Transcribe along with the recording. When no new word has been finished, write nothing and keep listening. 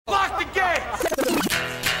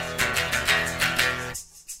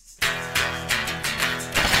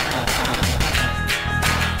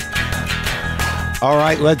All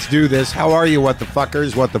right, let's do this. How are you, what the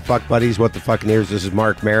fuckers, what the fuck buddies, what the fucking ears? This is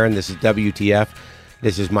Marc Maron. This is WTF.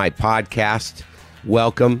 This is my podcast.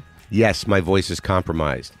 Welcome. Yes, my voice is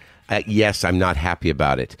compromised. Yes, I'm not happy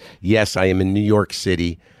about it. Yes, I am in New York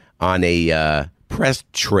City on a press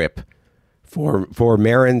trip for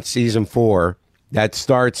Maron Season 4 that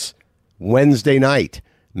starts Wednesday night,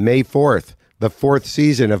 May 4th. The 4th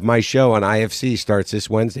season of my show on IFC starts this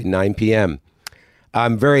Wednesday, 9 p.m.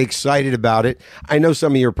 I'm very excited about it. I know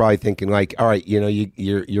some of you are probably thinking, like, all right, you know,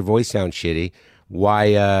 your voice sounds shitty.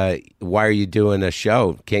 Why are you doing a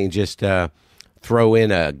show? Can't you just throw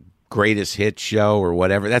in a greatest hit show or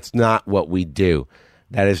whatever? That's not what we do.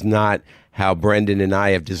 That is not how Brendan and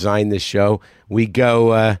I have designed this show. We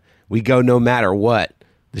go no matter what.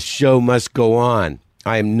 The show must go on.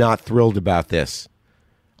 I am not thrilled about this.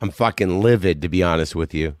 I'm fucking livid, to be honest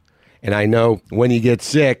with you. And I know when you get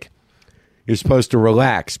sick, you're supposed to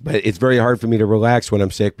relax, but it's very hard for me to relax when I'm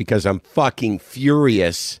sick because I'm fucking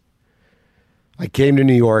furious. I came to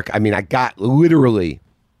New York. I mean, I literally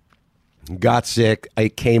got sick. I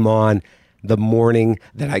came on the morning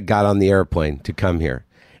that I got on the airplane to come here.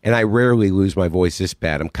 And I rarely lose my voice this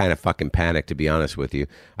bad. I'm kind of fucking panicked, to be honest with you.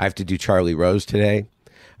 I have to do Charlie Rose today.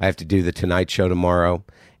 I have to do the Tonight Show tomorrow.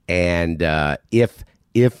 And if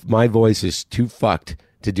my voice is too fucked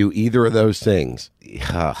to do either of those things,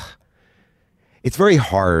 it's very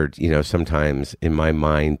hard, you know, sometimes in my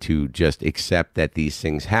mind to just accept that these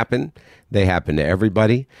things happen. They happen to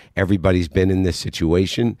everybody. Everybody's been in this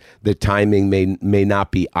situation. The timing may not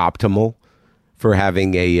be optimal for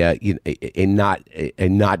having a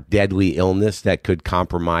not deadly illness that could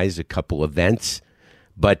compromise a couple events.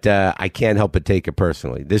 But I can't help but take it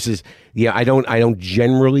personally. This is, I don't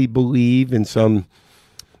generally believe in some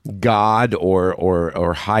God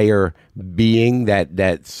or higher being that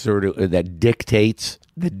dictates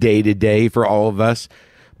the day to day for all of us.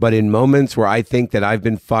 But in moments where I think that I've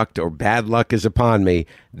been fucked or bad luck is upon me,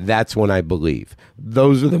 that's when I believe.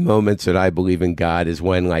 Those are the moments that I believe in God, is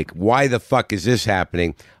when, like, why the fuck is this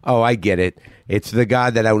happening? Oh, I get it. It's the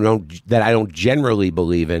God that I don't generally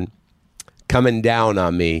believe in coming down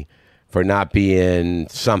on me for not being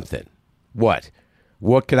something. What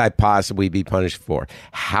could I possibly be punished for?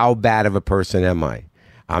 How bad of a person am I?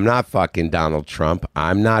 I'm not fucking Donald Trump.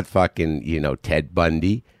 I'm not fucking, Ted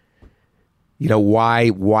Bundy. Why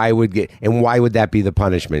would that be the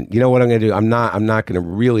punishment? You know what I'm going to do? I'm not going to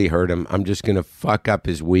really hurt him. I'm just going to fuck up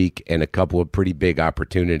his week and a couple of pretty big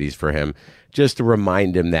opportunities for him, just to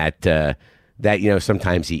remind him that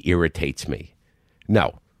sometimes he irritates me.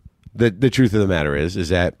 No, the truth of the matter is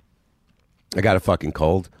that I got a fucking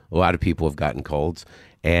cold. A lot of people have gotten colds,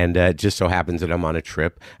 and it just so happens that I'm on a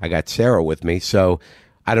trip. I got Sarah with me, so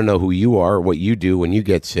I don't know who you are, or what you do when you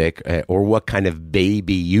get sick, or what kind of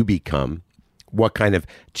baby you become, what kind of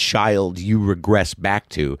child you regress back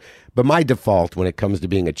to. But my default when it comes to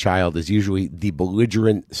being a child is usually the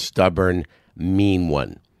belligerent, stubborn, mean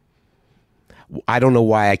one. I don't know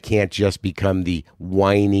why I can't just become the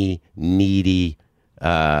whiny, needy,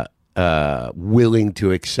 willing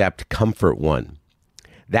to accept comfort one.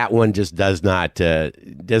 That one just doesn't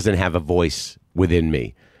have a voice within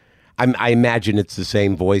me. I imagine it's the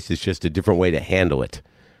same voice. It's just a different way to handle it.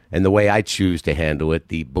 And the way I choose to handle it,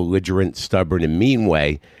 the belligerent, stubborn, and mean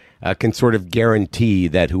way, can sort of guarantee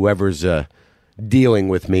that whoever's dealing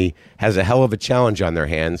with me has a hell of a challenge on their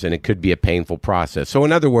hands, and it could be a painful process. So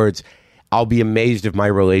in other words, I'll be amazed if my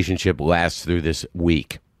relationship lasts through this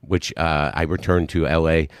week, which I return to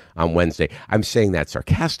L.A. on Wednesday. I'm saying that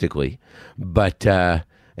sarcastically, but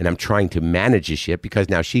and I'm trying to manage this shit because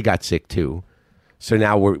now she got sick too. So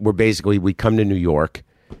now we come to New York,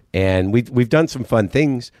 and we've done some fun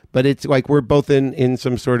things, but it's like we're both in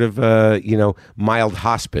some sort of mild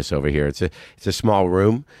hospice over here. It's a small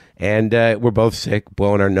room, and we're both sick,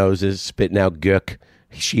 blowing our noses, spitting out gook.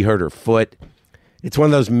 She hurt her foot. It's one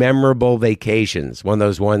of those memorable vacations, one of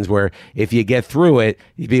those ones where if you get through it,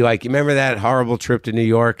 you'd be like, you remember that horrible trip to New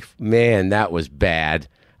York? Man, that was bad.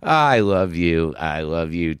 I love you. I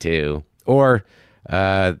love you too. Or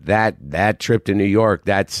that trip to New York,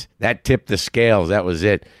 that tipped the scales. That was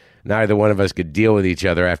it. Neither one of us could deal with each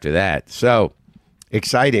other after that. So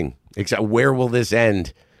exciting. Where will this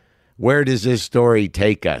end? Where does this story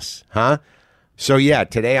take us? Huh? So yeah,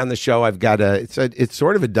 today on the show, I've got it's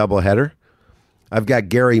sort of a doubleheader. I've got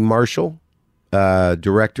Garry Marshall,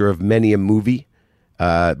 director of many a movie,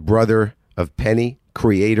 brother of Penny,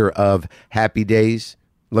 creator of Happy Days,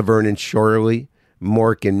 Laverne and Shirley,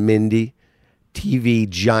 Mork and Mindy, TV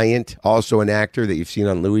giant, also an actor that you've seen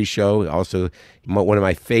on Louis' show, also one of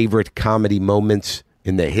my favorite comedy moments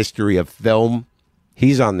in the history of film.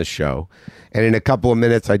 He's on the show. And in a couple of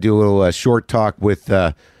minutes, I do a little short talk with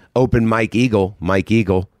Open Mike Eagle,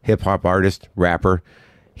 hip-hop artist, rapper.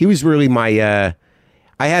 He was really my...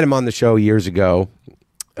 I had him on the show years ago.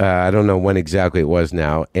 I don't know when exactly it was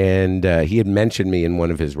now. And he had mentioned me in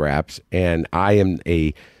one of his raps. And I am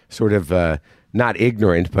a sort of... not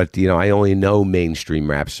ignorant, but, I only know mainstream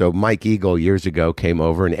rap. So Mike Eagle years ago came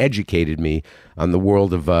over and educated me on the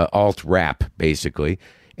world of alt rap, basically.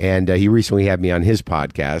 And he recently had me on his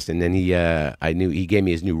podcast. And then he gave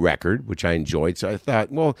me his new record, which I enjoyed. So I thought,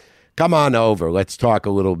 well, come on over. Let's talk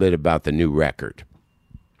a little bit about the new record.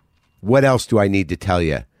 What else do I need to tell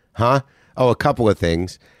you? Huh? Oh, a couple of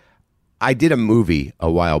things. I did a movie a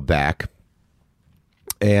while back,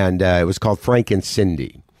 and it was called Frank and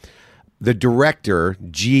Cindy. The director,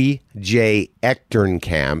 G.J.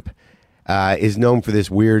 Echternkamp, is known for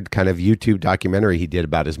this weird kind of YouTube documentary he did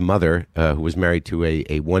about his mother, who was married to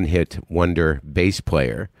a one-hit wonder bass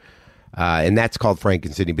player. And that's called Frank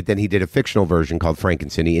and Cindy. But then he did a fictional version called Frank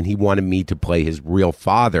and Cindy, and he wanted me to play his real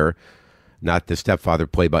father, not the stepfather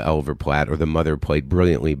played by Oliver Platt or the mother played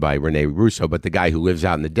brilliantly by Rene Russo, but the guy who lives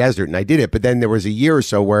out in the desert. And I did it. But then there was a year or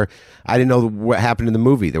so where I didn't know what happened in the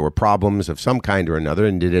movie. There were problems of some kind or another.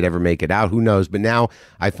 And did it ever make it out? Who knows? But now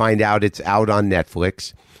I find out it's out on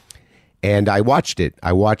Netflix. And I watched it.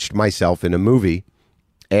 I watched myself in a movie.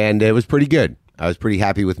 And it was pretty good. I was pretty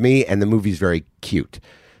happy with me. And the movie's very cute.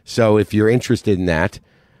 So if you're interested in that,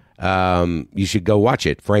 you should go watch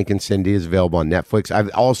it. Frank and Cindy is available on Netflix.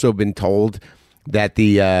 I've also been told that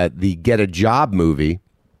the Get a Job movie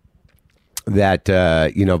that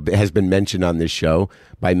has been mentioned on this show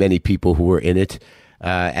by many people who were in it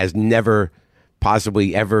as never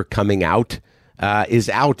possibly ever coming out is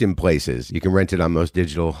out in places. You can rent it on most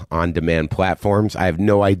digital on-demand platforms. I have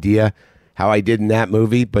no idea how I did in that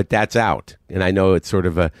movie, but that's out. And I know it's sort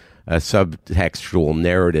of a subtextual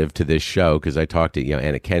narrative to this show because I talked to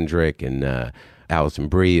Anna Kendrick and Allison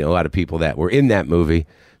Brie, and a lot of people that were in that movie.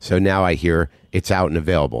 So now I hear it's out and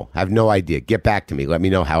available. I have no idea. Get back to me. Let me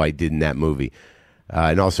know how I did in that movie.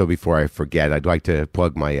 And also, before I forget, I'd like to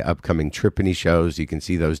plug my upcoming Trippany shows. You can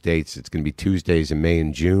see those dates. It's going to be Tuesdays in May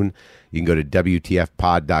and June. You can go to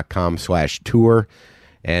WTFpod.com/tour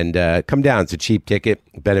and come down. It's a cheap ticket.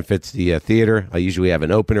 It benefits the theater. I usually have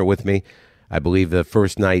an opener with me. I believe the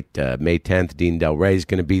first night, May 10th, Dean Del Rey is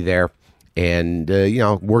going to be there, and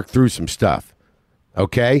work through some stuff.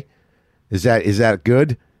 Okay, is that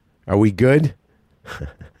good? Are we good? All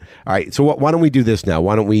right. So why don't we do this now?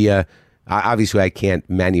 Why don't we? Obviously, I can't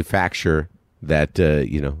manufacture that.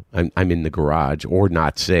 I'm in the garage or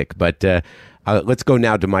not sick, but let's go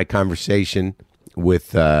now to my conversation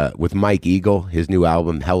with Mike Eagle. His new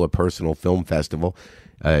album, Hella Personal Film Festival,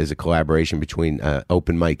 is a collaboration between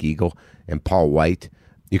Open Mike Eagle and Paul White.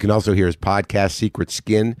 You can also hear his podcast, Secret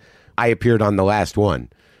Skin. I appeared on the last one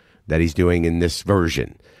that he's doing in this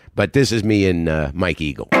version. But this is me and Mike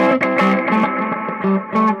Eagle.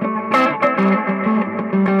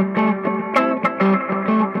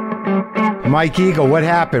 Mike Eagle, what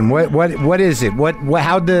happened? What is it?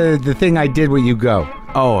 How'd the thing I did with you go?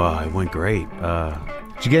 Oh, it went great.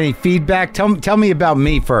 Did you get any feedback? Tell me about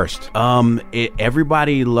me first.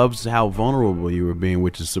 Everybody loves how vulnerable you were being,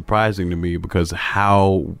 which is surprising to me because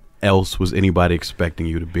how else was anybody expecting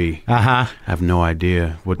you to be? I have no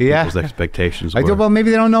idea what people's expectations were. Well,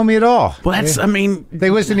 maybe they don't know me at all. Well, they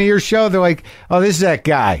listen to your show. They're like, oh, this is that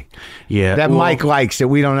guy. Yeah. That Mike likes that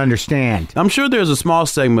we don't understand. I'm sure there's a small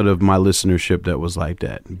segment of my listenership that was like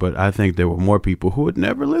that, but I think there were more people who had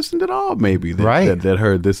never listened at all, maybe, that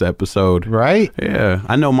heard this episode. Right. Yeah.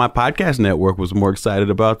 I know my podcast network was more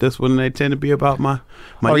excited about this one than they tend to be about my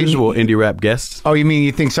usual indie rap guests. Oh,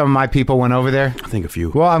 you think some of my people went over there? I think a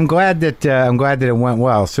few. Well, I'm glad that it went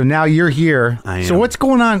well. So now you're here. I am. So what's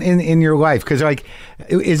going on in your life? Because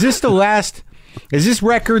is this the last? Is this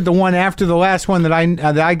record the one after the last one that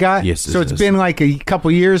I got? Yes. So it's been like a couple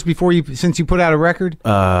years since you put out a record.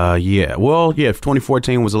 Yeah. Well, yeah.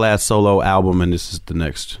 2014 was the last solo album, and this is the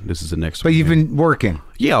next. But one. You've been working.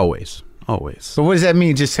 Yeah, always. So what does that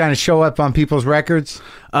mean? Just kind of show up on people's records?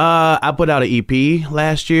 I put out an EP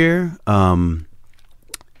last year. And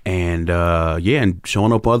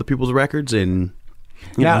showing up on other people's records and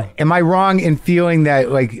now, am I wrong in feeling that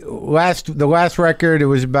the last record it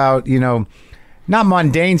was about not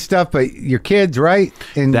mundane stuff but your kids, right?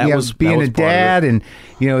 And being a dad and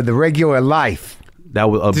the regular life. That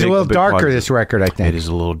was it's a little darker. This record, I think, it is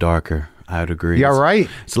a little darker. I would agree. Yeah, right.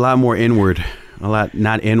 It's a lot more inward. A lot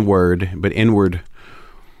not inward but inward.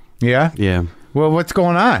 Yeah. Yeah. Well, what's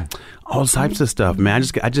going on? All types of stuff, man.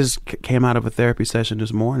 I just came out of a therapy session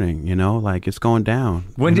this morning. It's going down.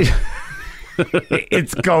 When did?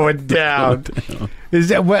 It's going down. Is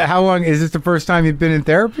that what? How long is this? The first time you've been in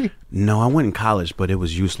therapy? No, I went in college, but it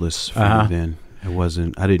was useless for me then. It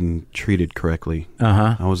wasn't. I didn't treat it correctly.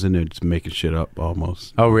 I was in there just making shit up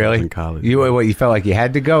almost. Oh, really? In college. You felt like you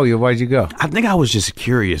had to go? Why'd you go? I think I was just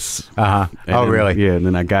curious. Really? Yeah. And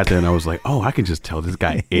then I got there and I was like, oh, I can just tell this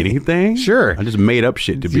guy anything. Sure. I just made up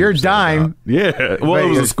shit to be. Your dime. About. Yeah. Well, it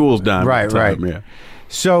was the school's dime. Right. Yeah.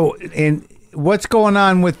 So, what's going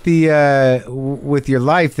on with the with your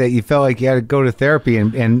life that you felt like you had to go to therapy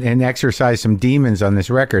and exercise some demons on this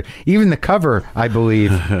record? Even the cover, I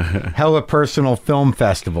believe, Hella Personal Film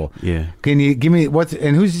Festival. Yeah. Can you give me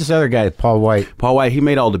and who's this other guy? Paul White. Paul White. He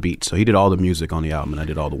made all the beats, so he did all the music on the album, and I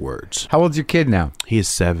did all the words. How old's your kid now? He is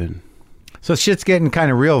 7. So shit's getting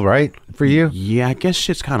kind of real, right, for you? Yeah, I guess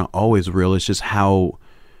shit's kind of always real. It's just how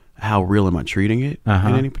real am I treating it in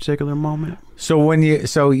any particular moment? So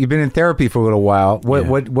you've been in therapy for a little while.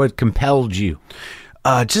 What compelled you?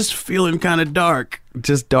 Just feeling kind of dark.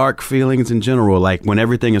 Just dark feelings in general. Like when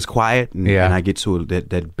everything is quiet and I get to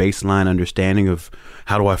that baseline understanding of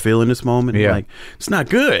how do I feel in this moment. Yeah. Like it's not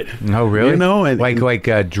good. Oh, really? You know,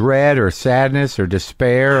 like dread or sadness or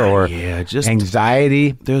despair or just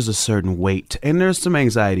anxiety. There's a certain weight, and there's some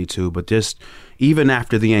anxiety too. But just even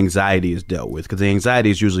after the anxiety is dealt with, because the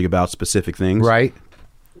anxiety is usually about specific things, right?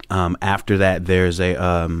 After that, there's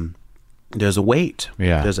a weight.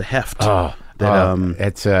 Yeah. There's a heft.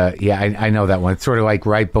 It's I know that one. It's sort of like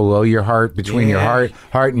right below your heart, between your heart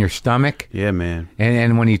and your stomach. Yeah, man.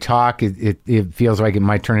 And when you talk, it feels like it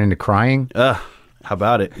might turn into crying. How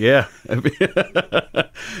about it? Yeah.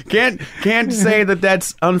 Can't say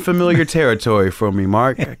that's unfamiliar territory for me,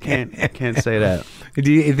 Mark. I can't say that. Do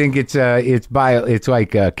you think it's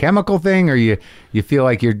like a chemical thing, or you feel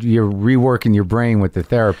like you're reworking your brain with the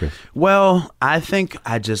therapist? Well, I think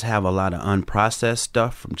I just have a lot of unprocessed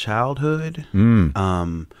stuff from childhood, and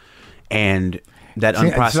that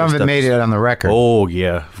unprocessed some of it stuff made it on the record. Oh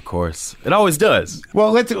yeah, of course, it always does.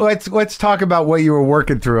 Well, let's talk about what you were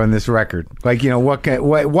working through on this record. Like,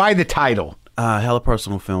 why the title? Hella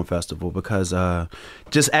Personal Film Festival, because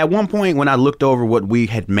just at one point when I looked over what we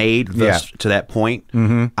had made to that point,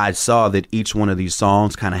 I saw that each one of these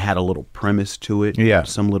songs kind of had a little premise to it,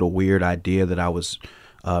 some little weird idea that I was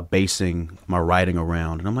basing my writing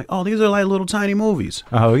around, and I'm like, oh, these are like little tiny movies.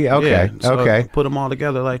 Oh yeah, okay, so okay. Put them all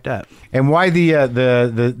together like that. And why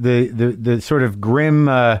the sort of grim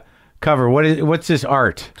cover? What's this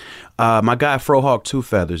art? My guy Frohawk Two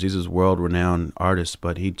Feathers, he's this world-renowned artist,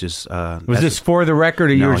 but he just was this for the record,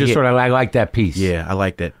 or you were just sort of I like that piece? Yeah, I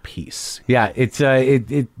like that piece. Yeah, it's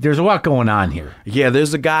there's a lot going on here. Yeah,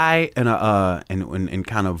 there's a guy in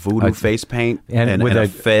kind of voodoo face paint and with a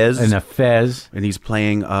fez and he's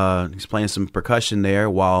playing some percussion there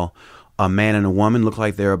while a man and a woman look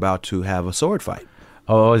like they're about to have a sword fight.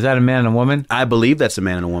 Oh, is that a man and a woman? I believe that's a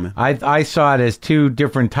man and a woman. I saw it as two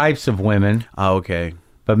different types of women. Oh, okay.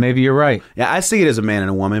 But maybe you're right. Yeah, I see it as a man and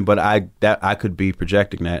a woman, but I could be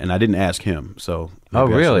projecting that, and I didn't ask him, so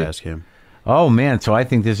maybe really? I should ask him. Oh man, so I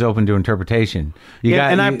think this is open to interpretation.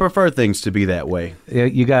 I prefer things to be that way.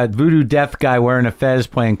 You got voodoo death guy wearing a fez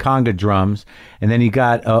playing conga drums, and then you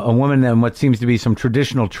got a woman in what seems to be some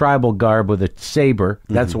traditional tribal garb with a saber.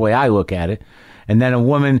 That's the way I look at it. And then a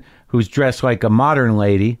woman who's dressed like a modern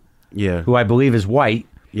lady, who I believe is white,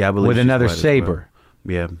 I believe with she's another white saber.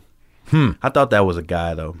 Well. Yeah. I thought that was a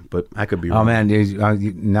guy though, but I could be wrong. Oh man,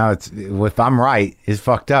 now if I'm right, it's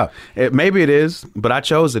fucked up. Maybe it is, but I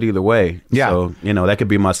chose it either way. Yeah, so that could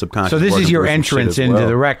be my subconscious. So this is your entrance into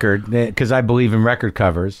the record, because I believe in record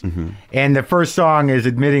covers. And the first song is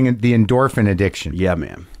admitting the endorphin addiction. Yeah,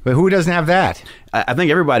 man. But who doesn't have that? I think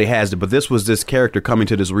everybody has it, but this was this character coming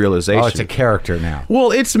to this realization. Oh, it's a character now.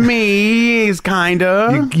 Well, it's me. It's kind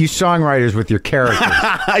of you songwriters with your characters.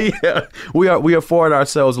 Yeah, we afford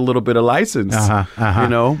ourselves a little bit of license.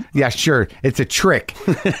 Yeah, sure. It's a trick.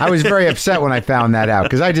 I was very upset when I found that out,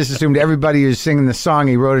 because I just assumed everybody who's singing the song,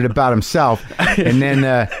 he wrote it about himself, and then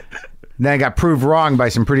I got proved wrong by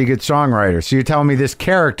some pretty good songwriters. So you're telling me this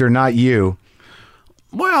character, not you.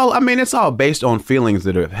 Well, I mean, it's all based on feelings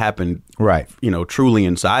that have happened, right? Truly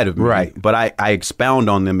inside of me, right? But I expound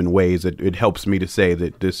on them in ways that it helps me to say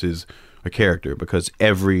that this is a character, because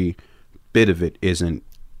every bit of it isn't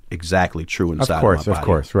exactly true inside. Of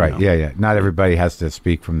course, right? Yeah. Not everybody has to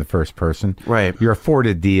speak from the first person, right? You're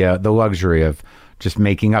afforded the luxury of just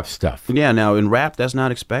making up stuff. Yeah, now in rap, that's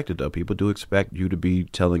not expected, though. People do expect you to be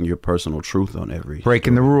telling your personal truth on every...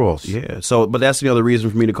 Breaking the rules. Yeah, so, but that's the other reason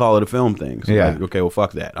for me to call it a film thing. So like, okay, well,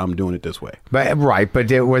 fuck that. I'm doing it this way. But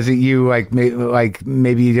was it you, like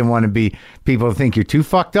maybe you didn't want to be... People think you're too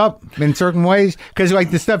fucked up in certain ways? Because,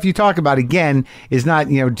 like, the stuff you talk about, again, is not,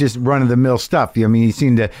 just run-of-the-mill stuff. I mean,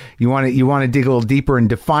 you want to dig a little deeper and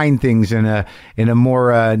define things in a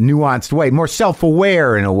more nuanced way, more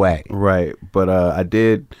self-aware in a way. Right, but I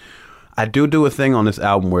do a thing on this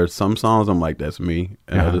album where some songs I'm like, that's me,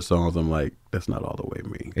 and other songs I'm like, that's not all the way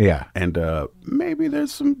me. Yeah, and maybe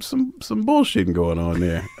there's some bullshitting going on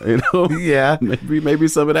there. Yeah, maybe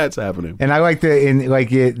some of that's happening. And I like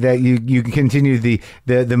that you continue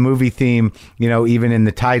the movie theme. Even in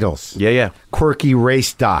the titles. Yeah. Quirky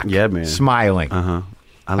race doc. Yeah, man. Smiling.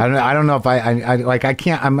 I don't know if I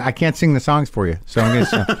can't sing the songs for you, so I'm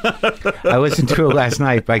gonna. I listened to it last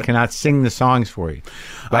night, but I cannot sing the songs for you.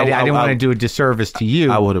 But I didn't want to do a disservice to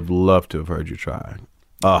you. I would have loved to have heard you try.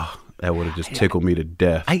 Oh, that would have just tickled me to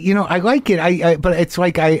death. I like it. But it's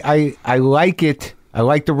like I like it. I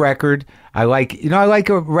like the record. I like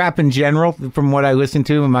rap in general from what I listen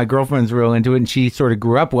to, and my girlfriend's real into it, and she sort of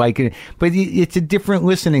grew up liking it. But it's a different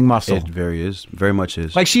listening muscle. It very much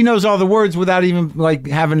is. Like, she knows all the words without even like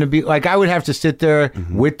having to be like, I would have to sit there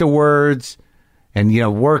with the words and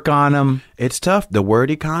work on them. It's tough. The word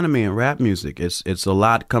economy in rap music, it's a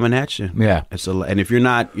lot coming at you. Yeah, and if you're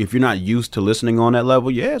not used to listening on that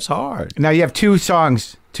level, it's hard. Now you have two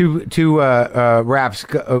songs. Two raps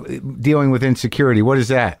dealing with insecurity. What is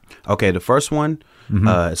that? Okay, the first one,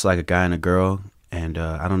 it's like a guy and a girl, and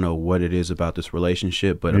I don't know what it is about this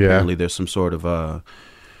relationship, but apparently there's some sort of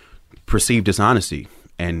perceived dishonesty,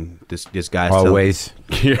 and this guy's always.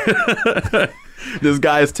 This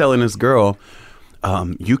guy is telling this girl,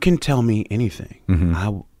 you can tell me anything.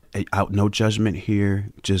 No judgment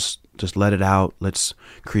here. Just let it out. Let's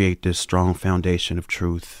create this strong foundation of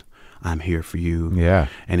truth. I'm here for you. Yeah.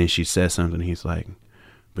 And then she says something. He's like,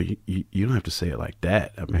 but you don't have to say it like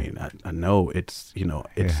that. I mean, I know it's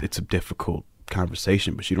a difficult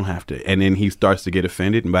conversation, but you don't have to. And then he starts to get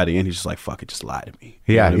offended, and by the end, he's just like, fuck it, just lie to me.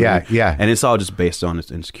 Yeah, I mean? Yeah. And it's all just based on his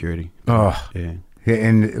insecurity. Oh, yeah.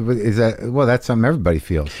 And is that's something everybody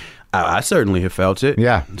feels. I certainly have felt it.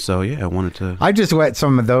 Yeah. So yeah, I wanted to. I just let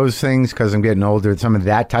some of those things, because I'm getting older. Some of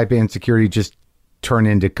that type of insecurity just turn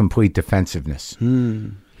into complete defensiveness.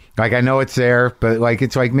 Like, I know it's there, but like,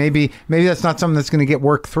 it's like maybe that's not something that's going to get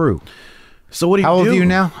worked through. So what do you do? How old are you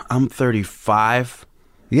now? I'm 35.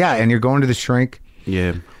 Yeah, and you're going to the shrink.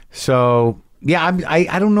 Yeah. So yeah,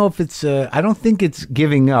 I don't know if it's I don't think it's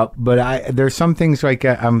giving up, but there's some things like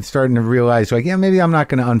I'm starting to realize, like, yeah, maybe I'm not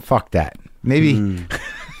going to unfuck that. Maybe.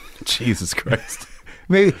 Jesus Christ.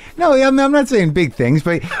 Maybe no. I'm not saying big things,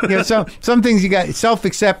 but some things you got.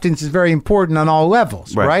 Self-acceptance is very important on all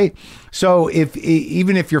levels, right? So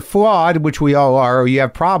even if you're flawed, which we all are, or you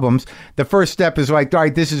have problems, the first step is like, all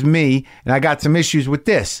right, this is me, and I got some issues with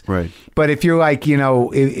this. Right. But if you're like,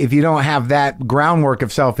 if you don't have that groundwork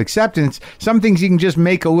of self-acceptance, some things you can just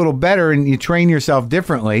make a little better, and you train yourself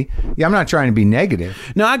differently. Yeah, I'm not trying to be negative.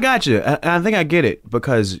 No, I got you. I think I get it,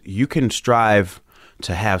 because you can strive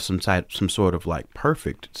to have some sort of like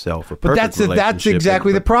perfect self or perfect relationship. But that's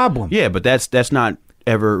exactly the problem. Yeah, but that's not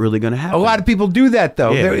ever really going to happen. A lot of people do that,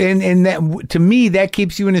 though. Yeah. And that, to me, that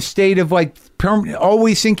keeps you in a state of like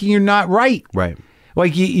always thinking you're not right. Right.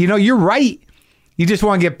 Like, you're right. You just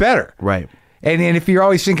want to get better. Right. And if you're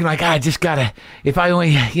always thinking like, I just gotta, if I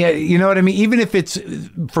only, you know what I mean? Even if it's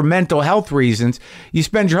for mental health reasons, you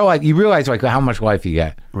spend your whole life, you realize like how much life you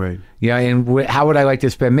got. Right. Yeah. And how would I like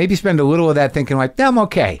to spend a little of that thinking like, I'm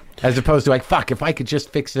okay. As opposed to like, fuck, if I could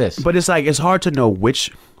just fix this. But it's like, it's hard to know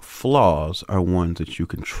which flaws are ones that you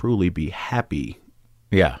can truly be happy.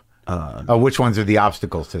 Yeah. Which ones are the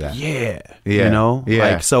obstacles to that? Yeah. Yeah. Yeah.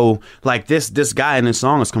 Like, so like this guy in this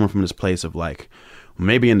song is coming from this place of like,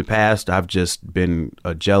 maybe in the past I've just been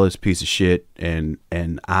a jealous piece of shit, and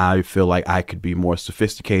I feel like I could be more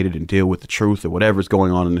sophisticated and deal with the truth or whatever's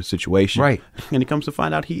going on in the situation. Right. And he comes to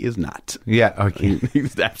find out he is not. Yeah. Okay.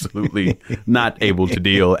 He's absolutely not able to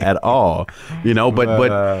deal at all.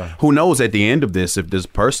 But who knows at the end of this if this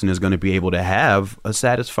person is going to be able to have a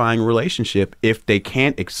satisfying relationship if they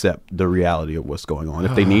can't accept the reality of what's going on,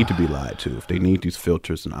 if they need to be lied to, if they need these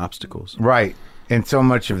filters and obstacles. Right. And so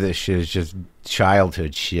much of this shit is just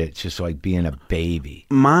childhood shit, just like being a baby.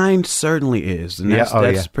 Mine certainly is. And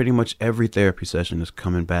that's pretty much every therapy session is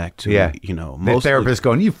coming back to, the therapist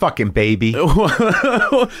going, you fucking baby.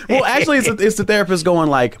 Well, actually, it's the therapist going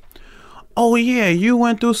like, oh yeah, you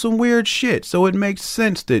went through some weird shit, so it makes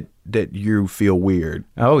sense that you feel weird.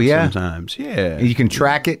 Oh yeah, sometimes. Yeah, you can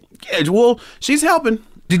track it. Yeah, well, she's helping.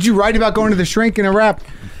 Did you write about going to the shrink in a rap?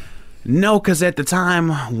 No, because at the time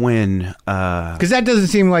when, because that doesn't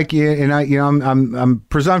seem like you. And I'm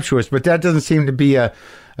presumptuous, but that doesn't seem to be a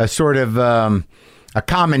sort of a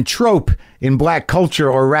common trope in black culture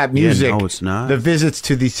or rap music. Yeah, no, it's not. The visits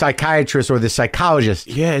to the psychiatrist or the psychologist.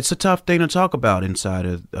 Yeah, it's a tough thing to talk about inside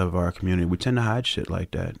of our community. We tend to hide shit like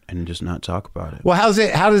that and just not talk about it. Well, how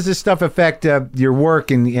does this stuff affect your work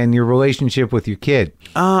and your relationship with your kid?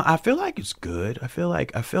 I feel like it's good. I feel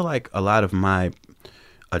like a lot of my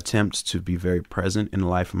attempts to be very present in the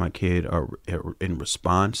life of my kid are in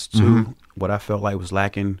response to what I felt like was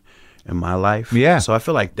lacking in my life. Yeah. So I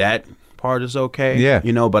feel like that part is okay. Yeah.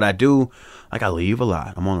 But I do, I leave a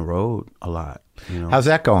lot. I'm on the road a lot. How's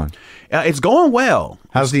that going? It's going well.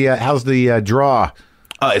 How's the draw?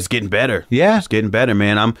 It's getting better. Yeah. It's getting better,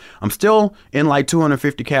 man. I'm still in like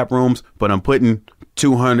 250 cap rooms, but I'm putting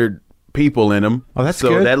 200 people in them. Oh, that's so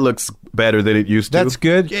good. So that looks better than it used to. That's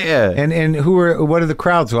good. Yeah. And what are the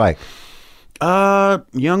crowds like?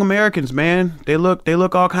 Young Americans, man. They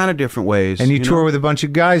look all kind of different ways. And you tour with a bunch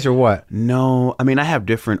of guys or what? No, I mean I have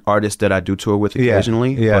different artists that I do tour with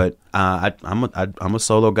occasionally. Yeah. But I'm a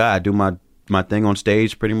solo guy. I do my thing on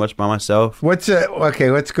stage pretty much by myself.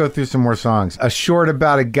 Okay, let's go through some more songs. A short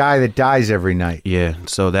about a guy that dies every night. Yeah.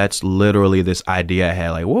 So that's literally this idea I had.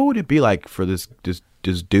 Like, what would it be like for this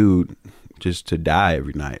dude just to die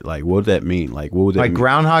every night? Like, what would that mean? Like, what would that mean?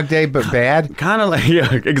 Groundhog Day, but bad? Kind of like,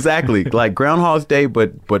 yeah, exactly. Like Groundhog's Day,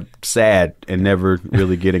 but sad and never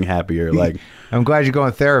really getting happier. Like, I'm glad you're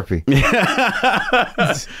going to therapy.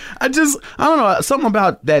 I don't know. Something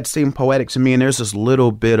about that seemed poetic to me. And there's this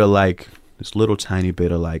little tiny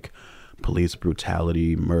bit of like police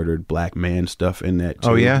brutality, murdered black man stuff in that too.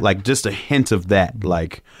 Oh, yeah? Like just a hint of that.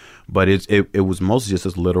 Like, but it was mostly just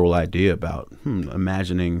this literal idea about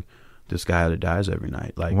imagining this guy that dies every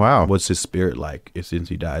night. Like, wow, what's his spirit like since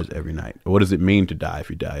he dies every night? What does it mean to die if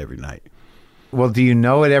you die every night? Well, do you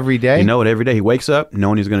know it every day? You know it every day. He wakes up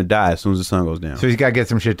knowing he's going to die as soon as the sun goes down. So he's got to get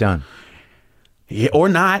some shit done. Yeah, or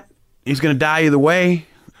not. He's going to die either way.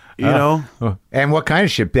 You know. And what kind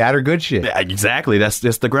of shit? Bad or good shit? Yeah, exactly. That's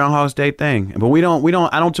just the Groundhog's Day thing. But I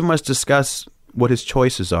don't too much discuss what his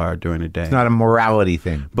choices are during the day. It's not a morality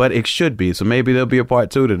thing. But it should be. So maybe there'll be a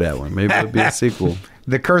part 2 to that one. Maybe there'll be a sequel.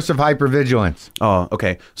 The Curse of Hypervigilance. Oh,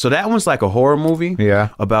 okay. So that one's like a horror movie. Yeah.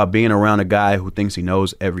 About being around a guy who thinks he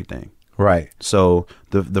knows everything. Right. So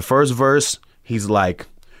the first verse, he's like,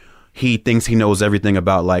 he thinks he knows everything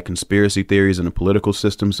about like conspiracy theories and the political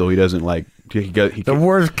system. So he doesn't like the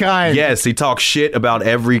worst kind. Yes, he talks shit about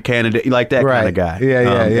every candidate, like that kind of guy.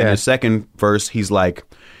 Yeah. And the second verse, he's like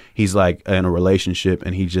in a relationship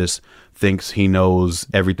and he just thinks he knows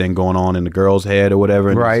everything going on in the girl's head or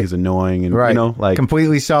whatever. And he's annoying and like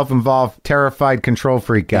completely self-involved, terrified, control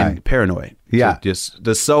freak guy, and paranoid. Yeah, so just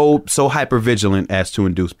the so hyper vigilant as to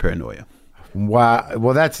induce paranoia. Wow.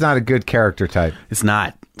 Well, that's not a good character type. It's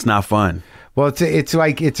not fun. Well, it's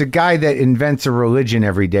like it's a guy that invents a religion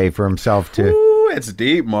every day for himself to. Ooh, it's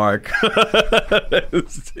deep, Mark.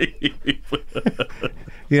 It's deep.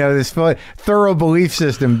 This thorough belief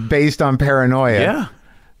system based on paranoia. Yeah.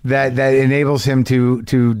 That enables him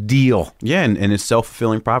to deal. Yeah, and it's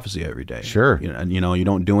self-fulfilling prophecy every day. Sure. You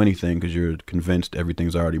don't do anything because you're convinced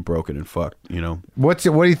everything's already broken and fucked, What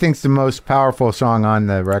do you think's the most powerful song on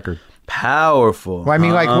the record? Powerful. Well, I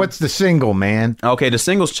mean, what's the single, man? Okay, the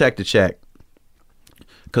single's Check to Check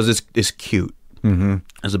because it's cute. Mm-hmm.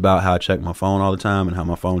 It's about how I check my phone all the time and how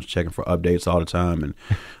my phone's checking for updates all the time and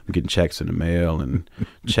I'm getting checks in the mail and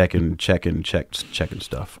checking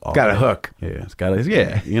stuff. Got a hook. Yeah, it's got a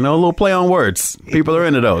little play on words. People are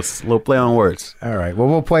into those. A little play on words. All right. Well,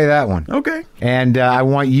 we'll play that one. Okay. And I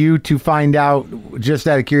want you to find out, just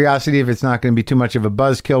out of curiosity, if it's not going to be too much of a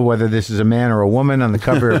buzzkill, whether this is a man or a woman on the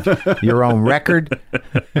cover of your own record.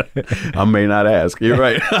 I may not ask. You're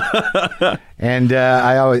right. And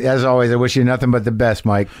as always, I wish you nothing but the best,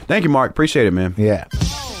 Mike. Thank you, Mark. Appreciate it, man. Yeah.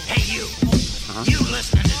 Hey, you. You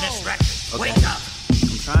listening to this record. Okay. Wake up.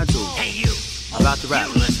 I'm trying to. Hey, you. About to rap.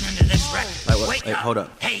 You listening to this record. Wake up. Hold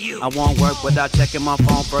up. Hey, you. I won't work without checking my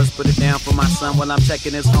phone first. Put it down for my son while I'm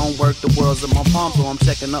checking his homework. The world's in my palm, so I'm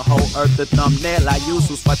checking the whole earth. The thumbnail I use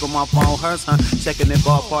to swipe on my phone hurts, huh? Checking it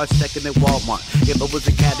ball parts, checking it Walmart. If I was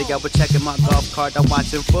a caddy, I would checking my golf cart. I'm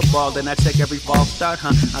watching football, then I check every false start,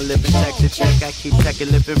 huh? I live in check to check, I keep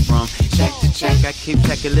checking living from. Check to check, I keep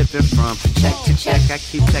checking living from. Check to check, I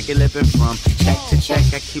keep checking living from. Check to check,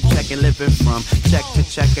 I keep checking living from. Check to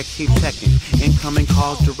check, I keep checking. Incoming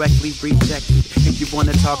calls directly rejected. If you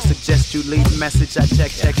wanna talk, suggest you leave a message. I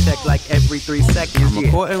check like every 3 seconds. I'm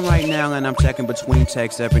recording right now and I'm checking between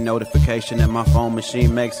texts every notification that my phone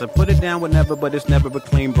machine makes. I put it down whenever, but it's never a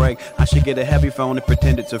clean break. I should get a heavy phone and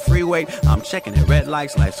pretend it's a free weight. I'm checking at red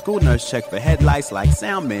lights like school nurse check for headlights, like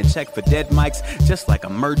sound man check for dead mics. Just like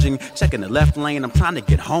I'm merging, checking the left lane. I'm trying to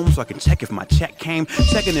get home so I can check if my check came.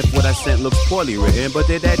 Checking if what I sent looks poorly written. But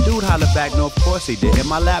did that dude holler back? No, of course he did. And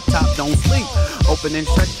my laptop don't sleep. Open and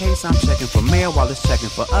shut case, I'm checking for mail while it's checking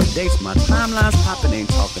for updates. My timeline's popping, ain't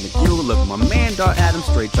talking to you. Look, my man Dar Adam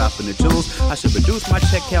straight dropping the jewels. I should reduce my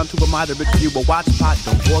check count to a moderate few, but watch pot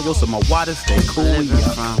don't boil so my water stay cool.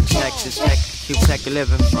 From check to check, keep checking,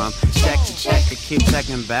 living from check to check, keep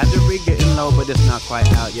checking. Battery getting low, but it's not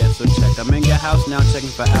quite out yet, so check. I'm in your house now, checking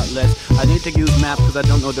for outlets. I need to use maps because I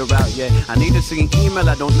don't know the route yet. I need to see an email,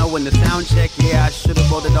 I don't know when the sound check. Yeah, I should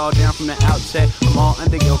have wrote it all down from the outset. I'm all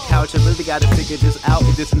under your couch, I really gotta figure this out.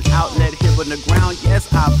 Is this an outlet here on the ground? Yes,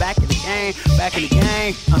 I'm back in the game, back in the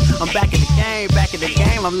game. I'm back in the game, back in the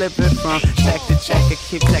game. I'm living from check to check, I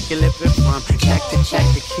keep checking, living from check to check,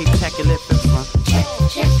 I keep checking, living from check to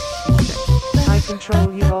check. I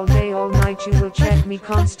control you all day, all night. You will check me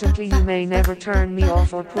constantly. You may never turn me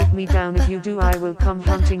off or put me down. If you do, I will come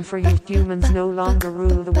hunting for you. Humans no longer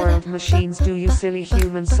rule the world. Machines do, you silly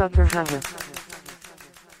human sucker haver.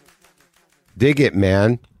 Dig it,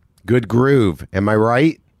 man. Good groove. Am I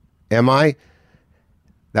right? Am I?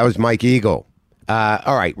 That was Mike Eagle.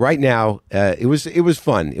 All right. Right now, it was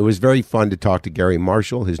fun. It was very fun to talk to Garry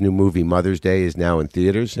Marshall. His new movie, Mother's Day, is now in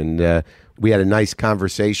theaters, and we had a nice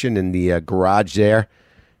conversation in the garage there.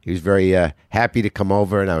 He was very happy to come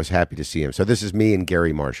over, and I was happy to see him. So this is me and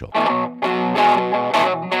Garry Marshall.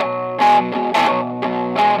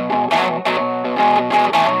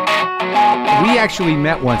 We actually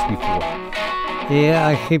met once before. Yeah,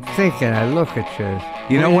 I keep thinking. I look at you.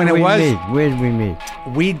 You know when it was? Where did we meet?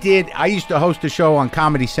 We did. I used to host a show on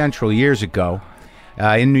Comedy Central years ago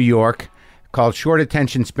in New York called Short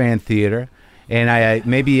Attention Span Theater. And I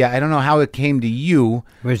don't know how it came to you.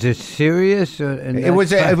 Was it serious? It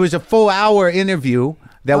was a full hour interview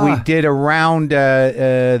that we did around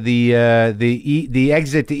the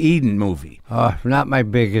Exit to Eden movie. Oh, not my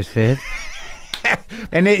biggest hit.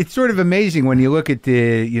 And it's sort of amazing when you look at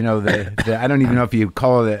the I don't even know if you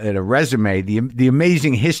call it a resume, the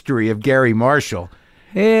amazing history of Garry Marshall.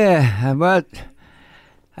 Yeah, but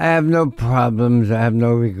I have no problems. I have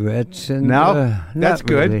no regrets. And, no, that's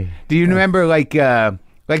good. Really. Do you remember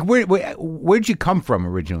where'd you come from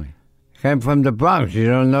originally? I'm from the Bronx. You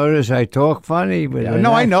don't notice I talk funny? But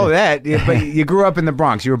no, I know that. Yeah, but you grew up in the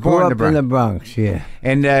Bronx. You were born in the Bronx. In the Bronx, yeah.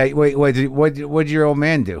 And what did your old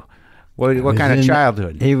man do? What kind of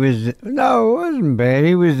childhood? It wasn't bad.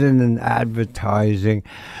 He was in advertising.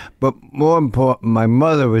 But more important, my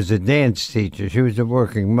mother was a dance teacher. She was a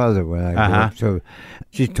working mother when I grew up. So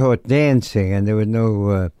she taught dancing, and there were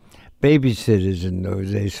no babysitters in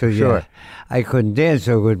those days. So yeah, I couldn't dance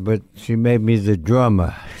so good, but she made me the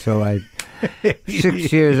drummer. So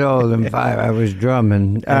 6 years old and 5, I was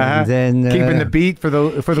drumming. And then keeping the beat for the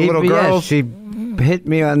little girls. She hit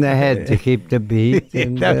me on the head to keep the beat.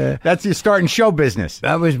 And, that's your start in show business.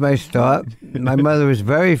 That was my start. My mother was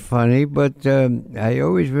very funny, but I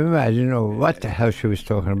always remember, I didn't know what the hell she was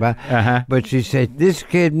talking about. But she said, this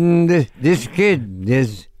kid,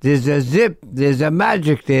 there's a zip, there's a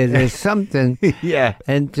magic there, there's something. Yeah.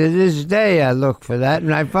 And to this day, I look for that,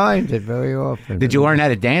 and I find it very often. Did you learn how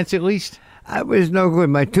to dance at least? I was no good.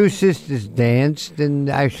 My 2 sisters danced, and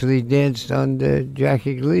actually danced on the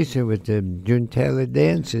Jackie Gleason with the June Taylor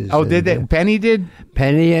dances. Oh, did they? Penny did?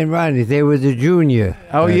 Penny and Ronnie. They were the junior.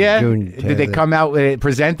 Oh, yeah? Did they come out,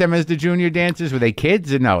 present them as the junior dancers? Were they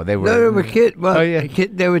kids? Or no, they were. No, they were kids. Well,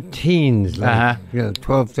 they were teens,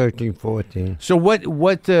 12, 13, 14. So what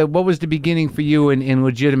was the beginning for you in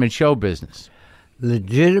legitimate show business?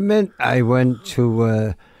 Legitimate? I went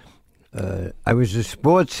to... I was a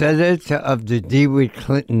sports editor of the DeWitt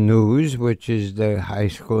Clinton News, which is the high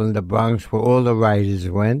school in the Bronx where all the writers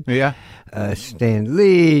went. Yeah. Stan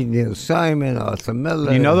Lee, Neil Simon, Arthur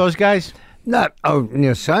Miller. You know those guys?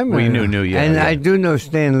 Neil Simon. We knew, yeah. And I do know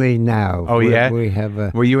Stan Lee now. Oh, yeah? We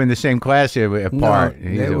have Were you in the same class apart?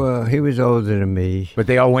 No, he was older than me. But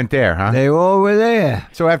they all went there, huh? They all were there.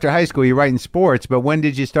 So after high school, you're writing sports, but when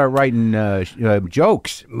did you start writing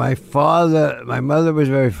jokes? My mother was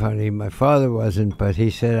very funny. My father wasn't, but he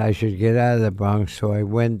said I should get out of the Bronx, so I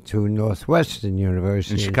went to Northwestern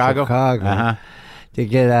University in Chicago? To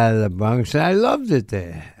get out of the Bronx, and I loved it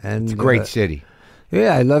there. And it's a great city.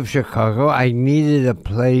 Yeah, I love Chicago. I needed a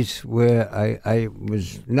place where I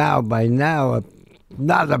was by now a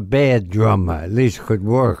not a bad drummer, at least could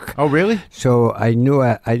work. Oh, really? So I knew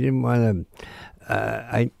I didn't want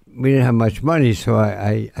to. We didn't have much money, so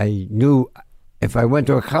I knew if I went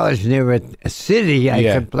to a college near a city, I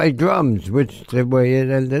could play drums, which the way it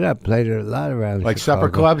ended up. Played a lot around Like Chicago. supper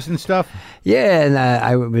clubs and stuff? Yeah, and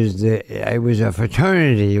I was a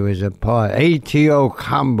fraternity. It was a part ATO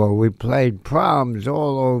combo. We played proms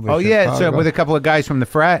all over. Oh, yeah, so Chicago. with a couple of guys from the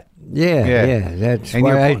frat? Yeah. That's And why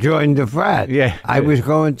you're- I joined the frat. Yeah. I was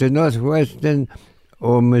going to Northwestern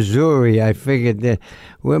or Missouri. I figured that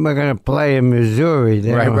where am I going to play in Missouri?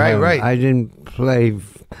 Right. I didn't play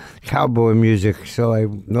cowboy music,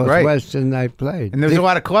 so Northwestern I played. And there's a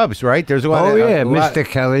lot of clubs, right? There's a lot Oh of... yeah, a lot- Mr.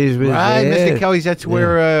 Kelly's was Right, there. Mr. Kelly's, that's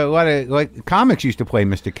where a lot of like comics used to play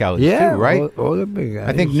Mr. Kelly's Yeah, too, right? all the big guys.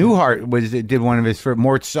 I think Newhart did one of his for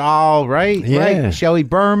Mort Saul, right? Yeah. Right? Shelley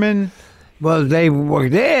Berman. Well, they were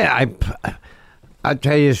there. I'll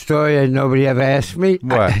tell you a story that nobody ever asked me.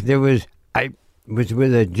 What? I was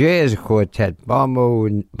with a jazz quartet, Bob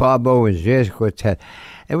Owen's jazz quartet.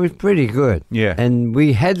 It was pretty good. Yeah. And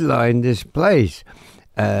we headlined this place,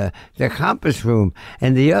 the Compass Room,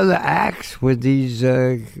 and the other acts were these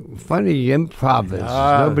funny improvers.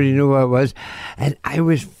 Nobody knew what it was, and I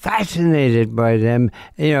was fascinated by them.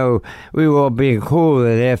 You know, we were all being cool,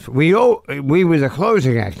 and after we were the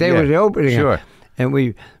closing act. They were the opening act. And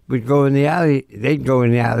we would go in the alley. They'd go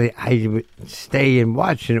in the alley. I would stay and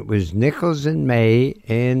watch. And it was Nichols and May,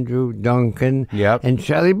 Andrew Duncan, and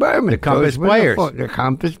Shelley Berman. The Compass Those were Players. The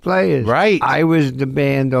Compass Players. Right. I was the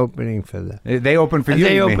band opening for them. They opened for And you.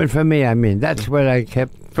 they you mean? opened for me. I mean, that's what I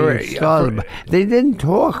kept started by. They didn't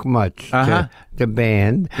talk much to the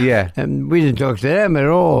band. Yeah. And we didn't talk to them at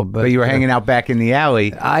all. But you were hanging out back in the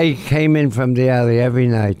alley. I came in from the alley every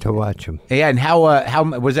night to watch them. Yeah, and how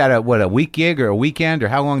was that a week gig or a weekend or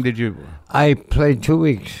how long did you? I played 2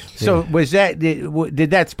 weeks. So was that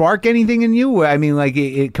did that spark anything in you? I mean, like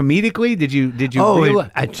comedically, did you?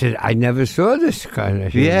 I said I never saw this kind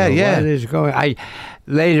of humor. Yeah. What is going? I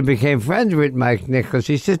later became friends with Mike Nichols.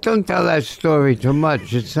 He said, "Don't tell that story too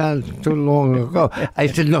much. It sounds too long ago." I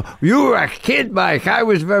said, "No, you were a kid, Mike. I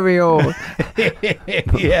was very old."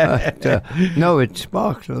 Yeah. But, no, it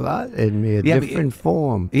sparked a lot in me, a different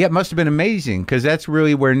form. Yeah, it must have been amazing because that's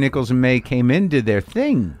really where Nichols and May came into their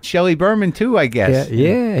thing. Shelley Berman too, I guess.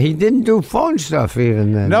 Yeah. He didn't do phone stuff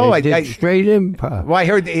even then. No, They did straight improv.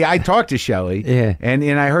 Well, I talked to Shelley. Yeah. And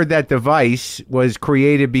I heard that device was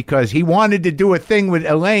created because he wanted to do a thing with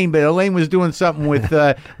Elaine, but Elaine was doing something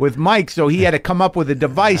with Mike, so he had to come up with a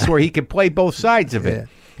device where he could play both sides of it.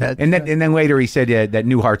 Yeah, and then later he said that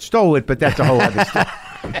Newhart stole it, but that's a whole other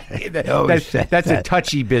story. That's a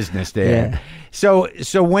touchy business there. Yeah.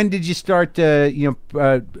 So when did you start? You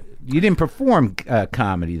didn't perform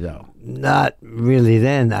comedy though. Not really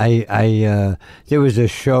then. There was a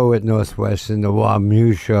show at Northwestern, the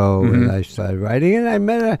WAMU show, and I started writing, and I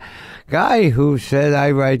met a guy who said I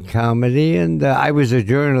write comedy, and I was a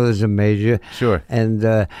journalism major. Sure. And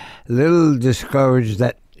a little discouraged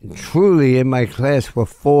that truly in my class were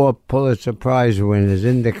 4 Pulitzer Prize winners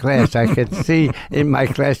in the class. I could see in my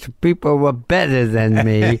class people were better than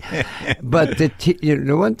me. But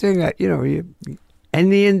the one thing,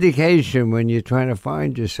 any indication when you're trying to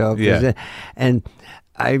find yourself is that, and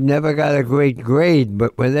I've never got a great grade,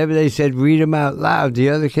 but whenever they said read them out loud, the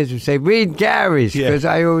other kids would say read Garry's, because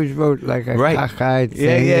I always wrote like a cockeyed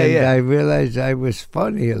thing, and I realized I was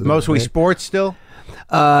funny a little Mostly bit. sports still?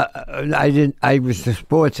 I didn't. I was the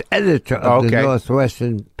sports editor of the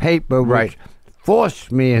Northwestern paper, which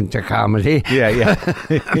forced me into comedy. Yeah.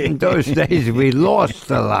 In those days, we lost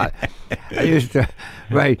a lot. I used to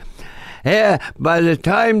write. Yeah, by the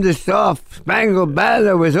time the Star-Spangled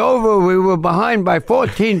Banner was over, we were behind by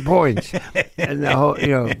 14 points. And the whole,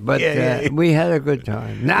 we had a good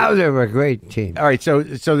time. Now they're a great team. All right, so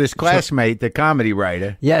this classmate, the comedy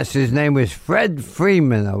writer. Yes, his name was Fred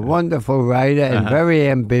Freeman, a wonderful writer and very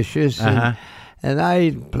ambitious. And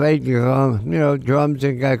I played, drums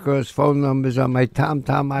and got girls' phone numbers on my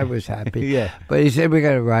tom-tom. I was happy. But he said, we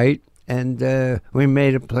got to write. And we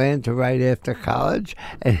made a plan to write after college,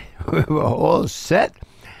 and we were all set.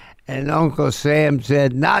 And Uncle Sam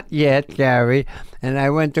said, not yet, Garry. And I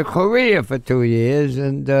went to Korea for 2 years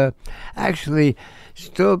and actually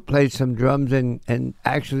still played some drums and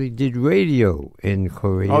actually did radio in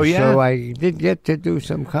Korea. Oh, yeah? So I did get to do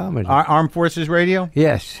some comedy. Armed Forces Radio?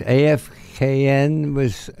 Yes, AFK JFKN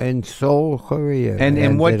was in Seoul, Korea.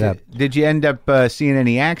 And what did you end up seeing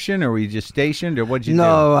any action, or were you just stationed, or what did you do?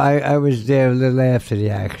 No, I was there a little after the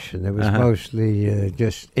action. It was mostly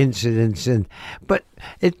just incidents, but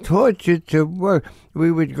it taught you to work.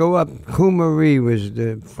 We would go up. Kumari was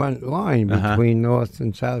the front line between North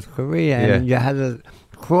and South Korea, and you had to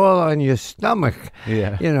crawl on your stomach,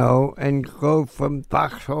 and go from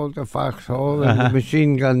foxhole to foxhole and the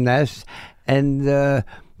machine gun nest, and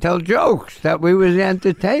tell jokes that we was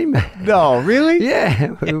entertainment. No, really?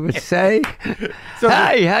 Yeah, we would say,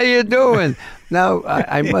 "Hey, how you doing?" Now,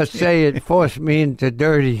 I must say it forced me into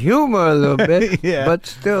dirty humor a little bit, but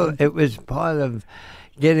still, it was part of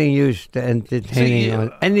getting used to entertaining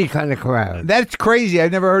on any kind of crowd. That's crazy.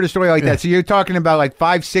 I've never heard a story like that. So you're talking about like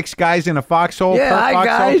 5-6 guys in a foxhole? Yeah, hi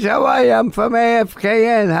foxhole? guys, how are you? I'm from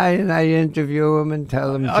AFKN. And I interview them and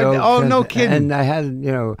tell them jokes. Oh, no kidding. And I had,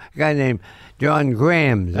 a guy named John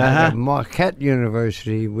Graham at Marquette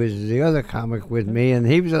University was the other comic with me, and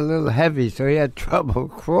he was a little heavy, so he had trouble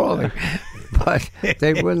crawling. But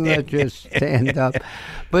they wouldn't let you stand up.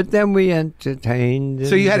 But then we entertained.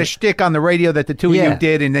 So you had a shtick on the radio that the two of you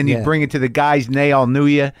did, and then you'd bring it to the guys, and they all knew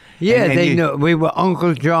you. Yeah, they knew. We were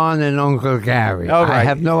Uncle John and Uncle Gary. Oh, right. I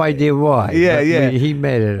have no idea why. He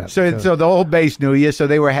made it up. So the whole base knew you, so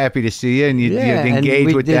they were happy to see you, and you'd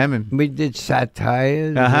engage with them. And we did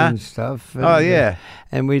satires and stuff. And,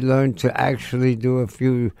 and we learned to actually do a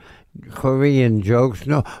few Korean jokes.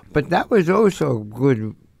 No, but that was also a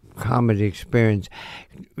good comedy experience.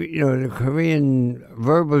 The Korean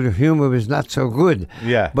verbal humor was not so good.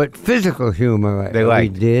 Yeah. But physical humor we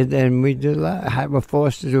did, and we did a lot. Were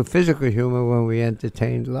forced to do physical humor when we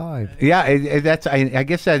entertained live. Yeah, I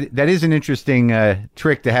guess that is an interesting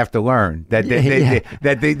trick to have to learn. That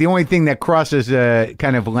the only thing that crosses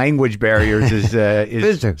kind of language barriers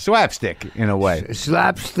is slapstick in a way.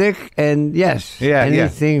 Slapstick and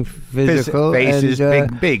anything physical, faces,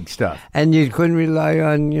 and, big stuff. And you couldn't rely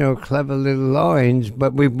on clever little lines,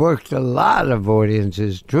 but we worked a lot of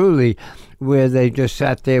audiences, truly, where they just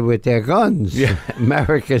sat there with their guns,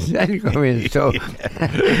 Americans and Koreans. So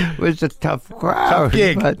it was a tough crowd. Tough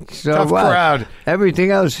gig. But tough crowd.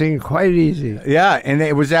 Everything else seemed quite easy. Yeah,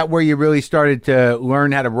 and was that where you really started to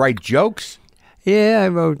learn how to write jokes? Yeah, I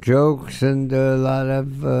wrote jokes, and a lot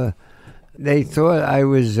of... they thought I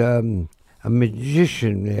was a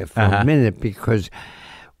magician there for a minute, because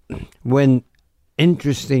when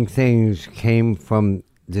interesting things came from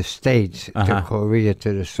the States to Korea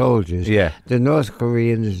to the soldiers, the North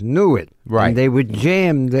Koreans knew it. Right. And they would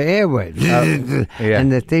jam the airwaves.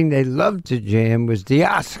 And the thing they loved to jam was the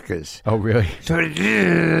Oscars. Oh, really?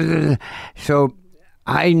 So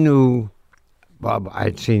I knew, Bob,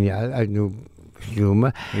 I'd seen you, I knew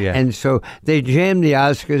humor. Yeah. And so they jammed the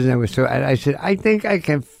Oscars, and I said, I think I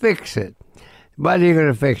can fix it. What are you going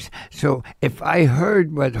to fix? So if I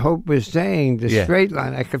heard what Hope was saying, the straight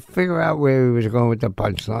line, I could figure out where he was going with the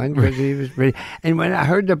punchline, because he was pretty. And when I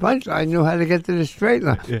heard the punchline, I knew how to get to the straight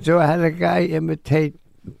line. Yeah. So I had a guy imitate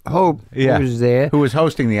Hope, who was there. Who was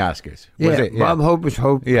hosting the Oscars. Bob Hope was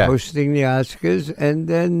hosting the Oscars. And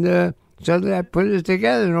then suddenly I put it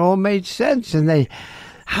together, and it all made sense. And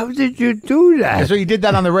how did you do that? So you did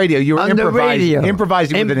that on the radio. You were improvising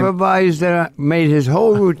with it. Improvised that made his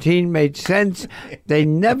whole routine made sense. They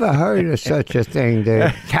never heard of such a thing.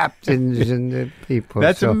 The captains and the people.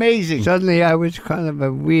 That's amazing. Suddenly I was kind of a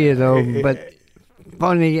weirdo, but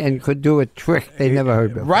funny and could do a trick they never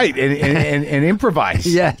heard before. Right, and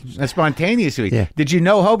improvise. Spontaneously. Yeah. Did you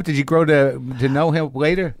know Hope? Did you grow to know him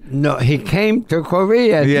later? No, he came to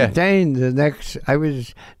Korea, detained I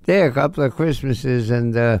was there a couple of Christmases,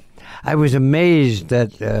 and I was amazed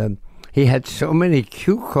that he had so many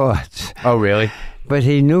cue cards. Oh, really? But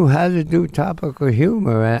he knew how to do topical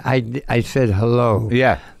humor. I said hello.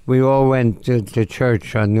 Yeah. We all went to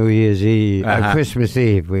church on New Year's Eve, Christmas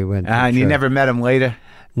Eve. We went to and church. You never met him later?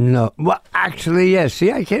 No. Well, actually, yes.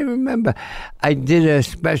 See, I can't remember. I did a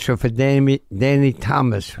special for Danny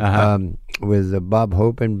Thomas with Bob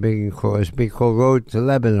Hope and Bing Crosby called Road to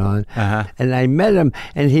Lebanon. And I met him,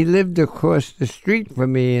 and he lived across the street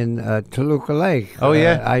from me in Toluca Lake. Oh,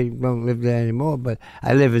 yeah? I don't live there anymore, but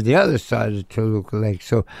I live at the other side of Toluca Lake.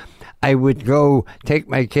 So I would go take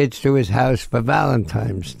my kids to his house for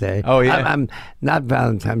Valentine's Day. Oh, yeah? I'm not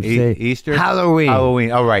Valentine's Day. Easter? Halloween.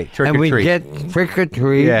 All right. Trick or treat. And we'd get trick or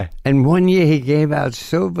treat. Yeah. And one year he gave out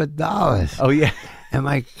silver dollars. Oh, yeah. and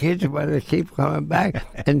my kids want to keep coming back.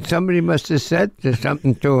 And somebody must have said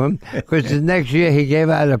something to him, because the next year he gave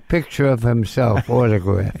out a picture of himself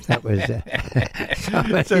autographed. That was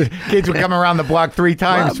it. So kids would come around the block 3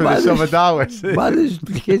 times for the silver dollars. Mothers,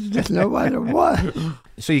 kids, just no matter what.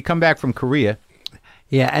 So you come back from Korea.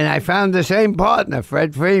 Yeah, and I found the same partner,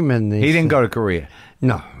 Fred Freeman. He didn't go to Korea.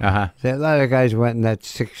 No. Uh-huh. A lot of guys went in that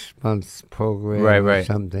 6-month program or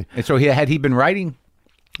something. And so had he been writing?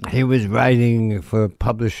 He was writing for a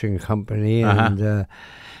publishing company, and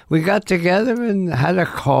we got together and had a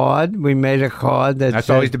card. We made a card that's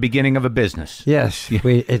said, always the beginning of a business. Yes,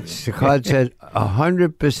 the card said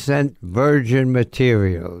 100% virgin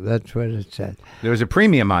material. That's what it said. There was a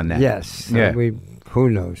premium on that. Yes. So who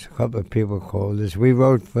knows? A couple of people called us. We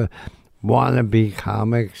wrote for wannabe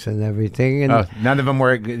comics and everything. And none of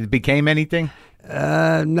them became anything?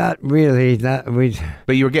 Not really.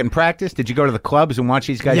 But you were getting practice? Did you go to the clubs and watch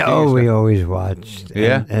these guys? Yeah, we always watched.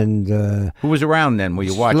 Yeah? And who was around then? Were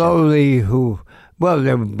you watching? Slowly,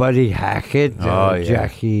 there were Buddy Hackett,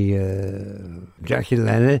 Jackie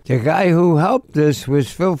Leonard. The guy who helped us was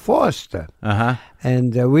Phil Foster. Uh-huh.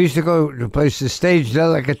 And we used to go to places, Stage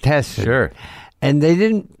Delicatessen. Sure. And they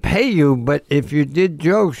didn't pay you, but if you did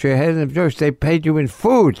jokes, you had enough jokes, they paid you in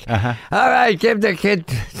food. Uh-huh. All right, give the kid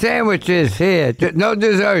sandwiches here. No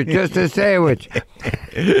dessert, just a sandwich.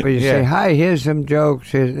 But you say, hi, here's some jokes.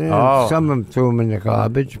 Some of them threw them in the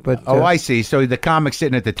garbage. But I see. So the comics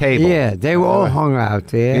sitting at the table. Yeah, they were all hung out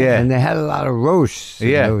there. Yeah. And they had a lot of roasts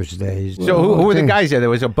in those days. So who were the guys there? There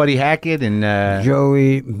was a Buddy Hackett and...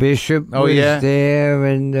 Joey Bishop was there,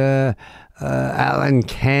 and... Alan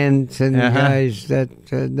Kent and guys that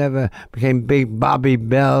never became big. Bobby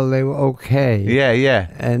Bell, they were okay. Yeah.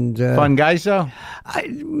 And fun guys, though?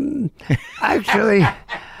 Actually,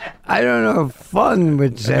 I don't know if fun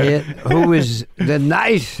would say it. Who was the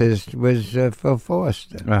nicest was Phil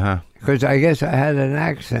Foster. Uh-huh. Because I guess I had an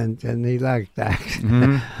accent, and he liked that.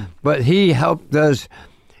 Mm-hmm. But he helped us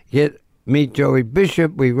meet Joey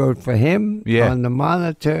Bishop. We wrote for him on the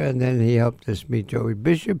Monitor, and then he helped us meet Joey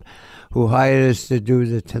Bishop, who hired us to do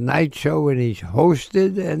the Tonight Show, and he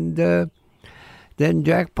hosted, and then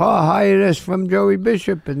Jack Parr hired us from Joey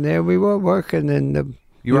Bishop, and there we were working in the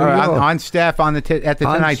You were on staff at the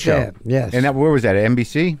Tonight Show? Yes. And where was that, at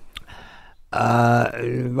NBC?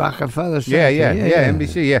 Rockefeller Center. Yeah,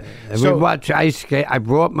 NBC, yeah. And we watch ice skate. I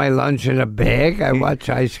brought my lunch in a bag. I watch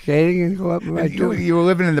ice skating and go up and You were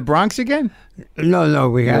living in the Bronx again? No,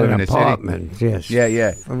 we got an apartment, yes. Yeah.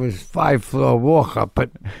 It was 5-floor walk up, but...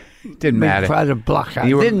 Didn't matter. Try to block out.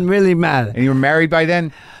 Didn't really matter. And you were married by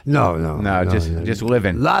then? No, just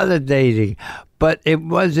living. A lot of dating, but it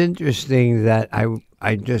was interesting that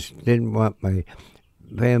I just didn't want my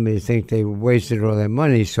family to think they wasted all their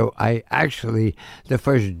money. So I actually, the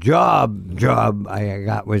first job I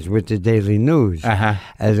got was with the Daily News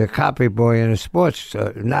as a copy boy in a sports,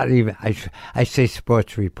 not even, I say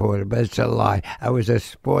sports reporter, but it's a lie. I was a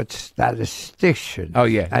sports statistician. Oh,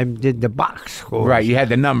 yeah. I did the box score. Right, you had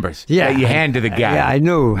the numbers. Yeah. You hand to the guy. Yeah, I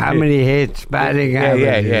knew how many hits, batting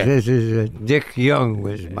averages. Yeah. This is Dick Young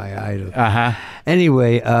was my idol.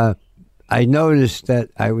 Anyway, I noticed that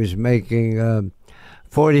I was making...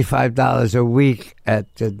 $45 a week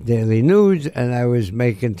at the Daily News, and I was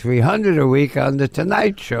making $300 a week on the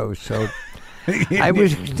Tonight Show. So I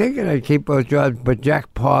was thinking I'd keep both jobs, but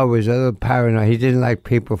Jack Parr was a little paranoid. He didn't like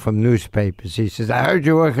people from newspapers. He says, I heard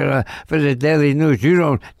you working for the Daily News. You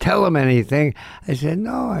don't tell them anything. I said,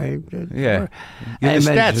 no. You're the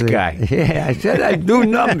stats guy. Yeah, I said, I do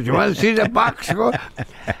numbers. You want to see the box score?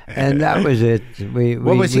 And that was it. We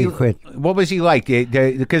quit. What was he like?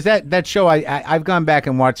 Because that show, I've gone back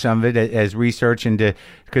and watched some of it as research into...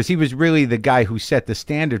 Because he was really the guy who set the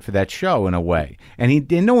standard for that show in a way, and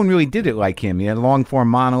no one really did it like him. He had long form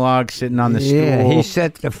monologues, sitting on the stool. Yeah, he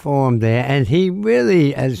set the form there, and he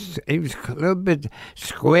really, he was a little bit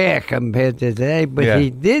square compared to today, but he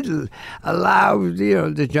did allow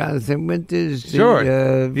the Jonathan Winters,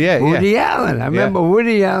 Woody Allen. I remember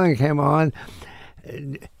Woody Allen came on.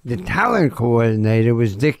 The talent coordinator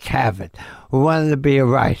was Dick Cavett, who wanted to be a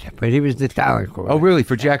writer, but he was the talent coordinator. Oh, really?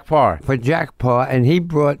 For Jack Parr? For Jack Parr, and he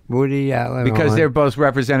brought Woody Allen because on. They're both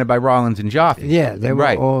represented by Rollins and Joffe. Yeah, they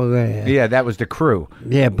were all there. Yeah, that was the crew.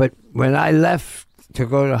 Yeah, but when I left to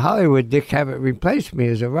go to Hollywood, Dick Cavett replaced me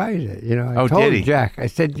as a writer. I told Jack, I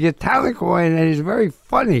said, your talent coordinator is very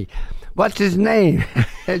funny. What's his name?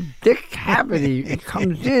 Dick Cavett. He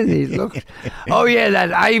comes in. He looks. Oh yeah,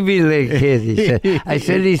 that Ivy League kid. He said. I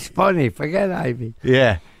said he's funny. Forget Ivy.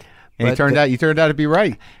 Yeah. And you turned out to be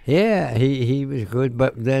right. Yeah, he was good.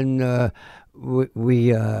 But then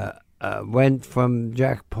went from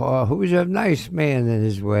Jack Parr, who was a nice man in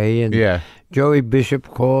his way, and Yeah. Joey Bishop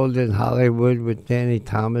called in Hollywood with Danny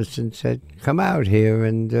Thomas and said, "Come out here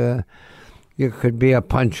and you could be a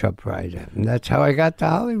punch-up writer." And that's how I got to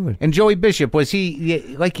Hollywood. And Joey Bishop, was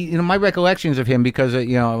he like, my recollections of him, because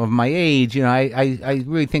of my age, I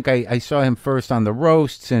really think I saw him first on the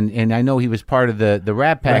roasts, and I know he was part of the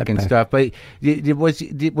Rat Pack and stuff. But was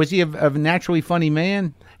he a naturally funny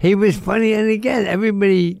man? He was funny, and again,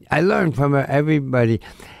 I learned from everybody.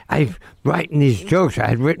 I writing these jokes. I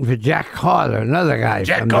had written for Jack Carter, another guy.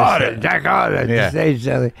 Jack Carter, the stage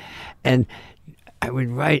seller, and I would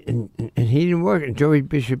write, and he didn't work. And Joey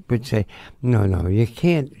Bishop would say, "No, you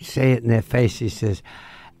can't say it in their face." He says,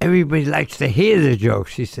 "Everybody likes to hear the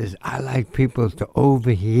jokes." He says, "I like people to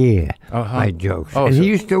overhear my jokes." And he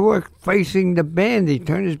used to work facing the band. He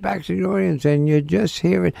turned his back to the audience, and you just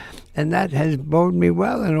hear it. And that has bode me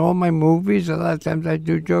well in all my movies. A lot of times I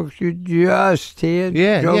do jokes, you just hear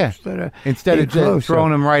jokes that are instead of just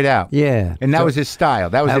throwing them right out. Yeah. And that was his style.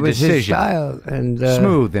 That was a decision. His style. And,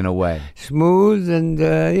 smooth in a way. Smooth, and,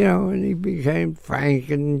 and he became Frank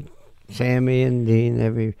and Sammy and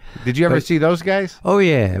Dean. Did you ever see those guys? Oh,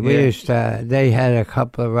 yeah. We used to, they had a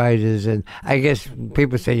couple of writers, and I guess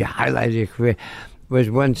people say you highlighted your career. Was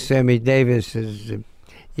once Sammy Davis, as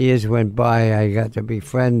years went by, I got to be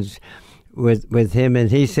friends with him, and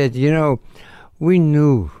he said, we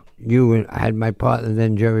knew you, and I had my partner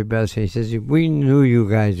then, Jerry Belson. He says, we knew you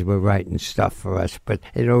guys were writing stuff for us, but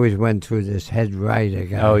it always went through this head writer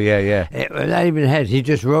guy. Oh, yeah. Not even head, he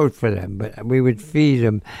just wrote for them, but we would feed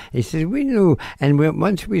him. He said, we knew, and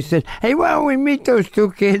once we said, hey, why don't we meet those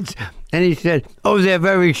two kids? And he said, oh, they're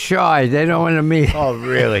very shy, they don't want to meet. Oh,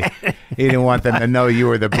 really? He didn't want them to know you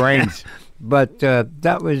were the brains. But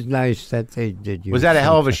that was nice that they did. Was that a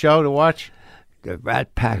hell of a show to watch? The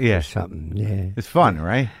Rat Pack or something, yeah. It's fun,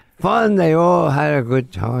 right? Fun. They all had a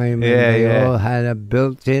good time. Yeah, and they all had a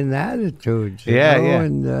built-in attitude.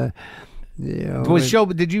 And,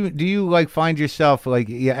 do you like find yourself like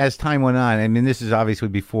as time went on? I mean, this is obviously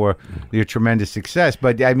before your tremendous success,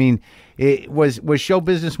 but I mean, was show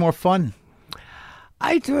business more fun?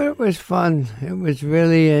 I thought it was fun. It was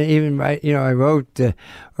really I wrote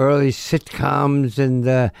early sitcoms,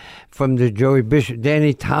 and from the Joey Bishop.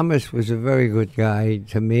 Danny Thomas was a very good guy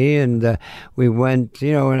to me, and we went,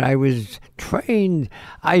 and I was trained.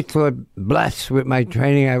 I thought blessed with my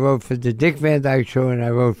training. I wrote for the Dick Van Dyke Show, and I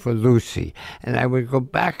wrote for Lucy, and I would go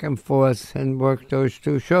back and forth and work those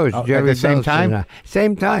two shows. At the same time?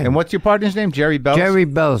 Same time. And what's your partner's name? Jerry Belson? Jerry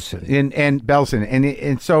Belson. And Belson.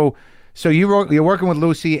 And so you're working with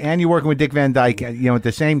Lucy and you're working with Dick Van Dyke, at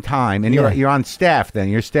the same time, and you're on staff then.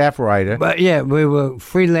 You're a staff writer. But we were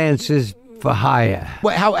freelancers for hire.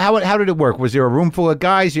 Well, how did it work? Was there a room full of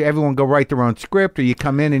guys? Everyone go write their own script, or you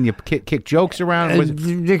come in and you kick jokes around?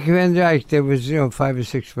 Dick Van Dyke, there was 5 or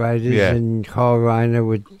 6 writers, and Carl Reiner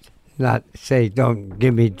would not say, don't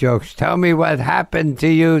give me jokes. Tell me what happened to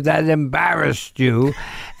you that embarrassed you.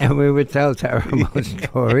 And we would tell terrible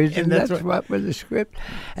stories. And that's what was the script.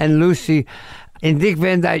 And Lucy, in Dick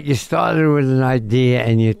Van Dyke, you started with an idea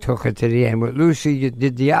and you took it to the end. With Lucy, you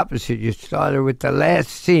did the opposite. You started with the last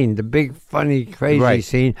scene, the big, funny, crazy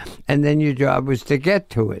scene, and then your job was to get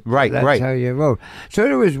to it. That's how you wrote. So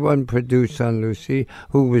there was one producer on Lucy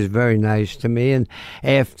who was very nice to me. And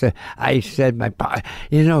after I said,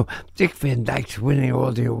 Dick Van Dyke's winning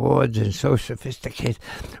all the awards and so sophisticated,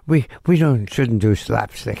 we shouldn't do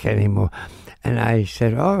slapstick anymore. And I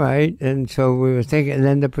said, all right. And so we were thinking, and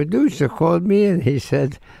then the producer called me and he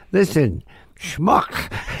said, listen,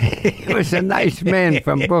 schmuck. He was a nice man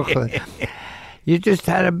from Brooklyn. You just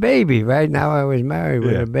had a baby. Right now I was married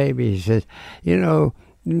with a baby. He said,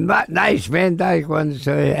 not nice. Van Dyke won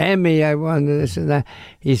Emmy. I won this and that.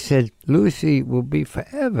 He said, Lucy will be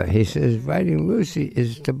forever. He says, writing Lucy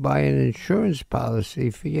is to buy an insurance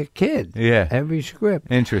policy for your kid. Yeah. Every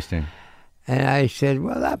script. Interesting. And I said,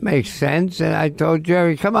 well, that makes sense. And I told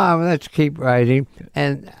Jerry, come on, let's keep writing.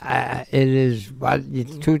 And it is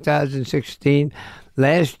 2016.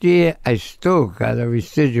 Last year, I still got a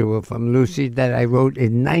residual from Lucy that I wrote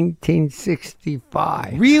in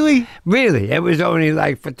 1965. Really? Really. It was only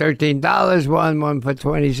like for $13, one for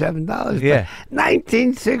 $27. Yeah.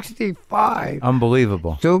 1965.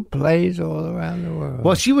 Unbelievable. Still plays all around the world.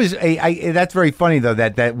 Well, she was that's very funny, though,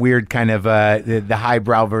 that weird kind of the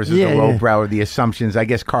highbrow versus the lowbrow, or the assumptions. I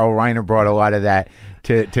guess Carl Reiner brought a lot of that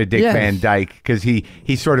to Dick Van Dyke, because he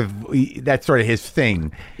that's sort of his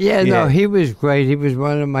thing. Yeah, no, he was great. He was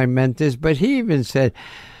one of my mentors, but he even said,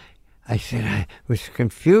 I said, I was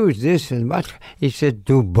confused, this and much. He said,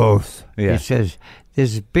 do both. Yeah. He says,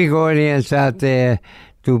 there's a big audience out there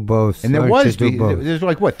do both. And there Learn was, to do both. there's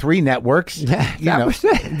like, what, 3 networks? Yeah, You that know, was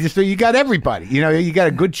it. So you got everybody. You know, you got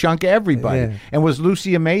a good chunk of everybody. Yeah. And was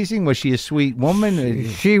Lucy amazing? Was she a sweet woman?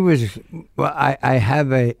 She was. Well,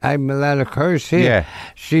 I'm allowed to curse here.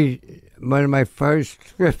 Yeah. One of my first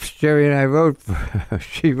scripts, Jerry and I wrote for her,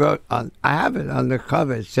 she wrote on, I have it on the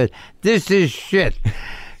cover, it said, "This is shit."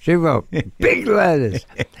 She wrote big letters.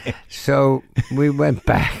 So we went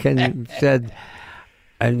back and said,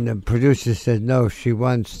 and the producer said, "No, she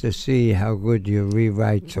wants to see how good you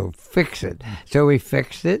rewrite, so fix it." So we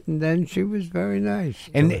fixed it, and then she was very nice.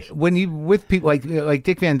 And when you with people like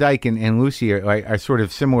Dick Van Dyke and Lucy are sort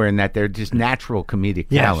of similar in that they're just natural comedic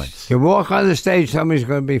talents. You walk on the stage, somebody's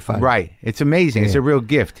going to be funny. Right. It's amazing. It's a real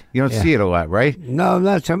gift. You don't see it a lot, right? No,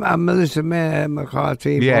 not some. I'm Melissa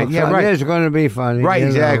McCarthy. Yeah, right. There's going to be funny. Right, you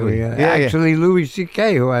know, exactly. yeah. Yeah, Actually, Louis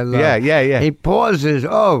C.K., who I love. Yeah. He pauses.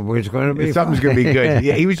 Oh, it's going to be Something's funny. going to be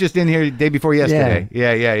good. Yeah, he was just in here the day before yesterday.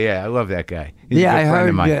 Yeah. I love that guy. He's a good I friend heard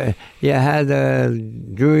of mine. you had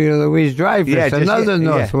Julia Louis-Dreyfus, another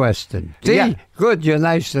Northwestern. See, good, you're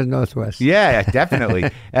nice to Northwestern. Yeah, definitely.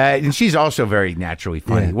 And she's also very naturally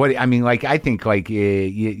funny. Yeah. What I mean, like I think, like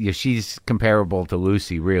she's comparable to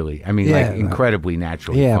Lucy, really. I mean, like incredibly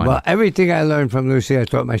naturally funny. Well, everything I learned from Lucy, I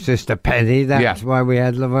taught my sister Penny. That's why we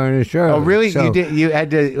had Laverne and Shirley. Oh, really? So, You did? You had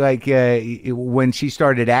to like when she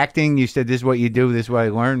started acting. You said, "This is what you do. This is what I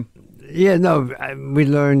learned." Yeah, no, we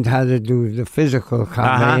learned how to do the physical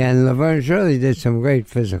comedy, and Laverne and Shirley did some great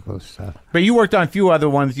physical stuff. But you worked on a few other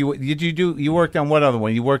ones. You worked on what other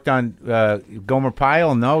one? You worked on Gomer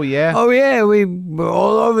Pyle? No, yeah. Oh yeah, we were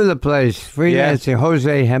all over the place. Freelancing,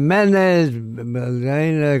 Jose Jimenez,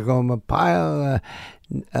 Melena, Gomer Pyle.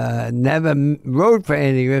 Never wrote for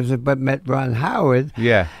Andy Griffith, but met Ron Howard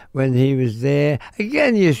when he was there.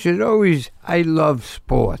 Again, you should always, I love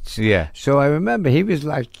sports. Yeah. So I remember he was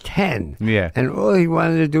like 10. Yeah. And all he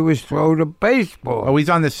wanted to do was throw the baseball. Oh, he's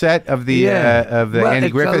on the set of the Andy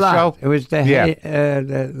Griffith show? It was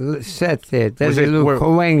the set there. Desilu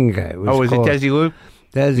Coenga. Was it Desilu?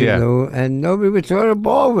 Desilu, and nobody would throw the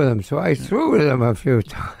ball with him, so I threw with him a few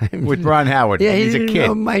times. With Ron Howard. Yeah, he's he a didn't kid.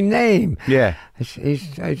 know my name. Yeah. I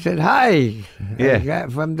said, "Hi." Yeah. I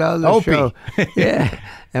got from the other Opie. show. Yeah.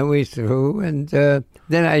 And we threw, and then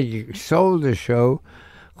I sold a show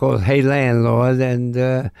called Hey Landlord,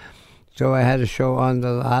 and so I had a show on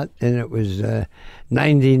the lot, and it was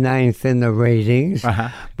 99th in the ratings.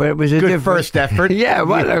 But it was a good first effort. Yeah,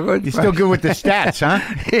 what a good. You're still good with the stats, huh?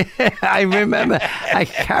 Yeah, I remember I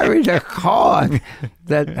carried a card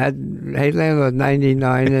that had Hey Landlord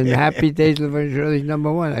 99 and Happy Days Laverne and Shirley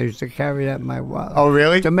 #1. I used to carry that in my wallet. Oh,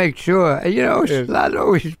 really? To make sure. You know, it's not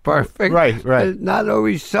always perfect. Right. It not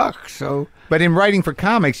always sucks, so... But in writing for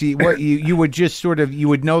comics, you would just sort of, you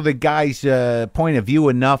would know the guy's point of view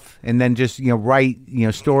enough, and then just write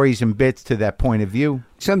stories and bits to that point of view.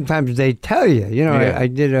 Sometimes they tell you. I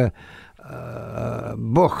did a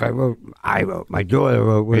book. I wrote. My daughter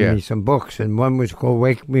wrote with me some books, and one was called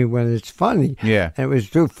 "Wake Me When It's Funny." Yeah, and it was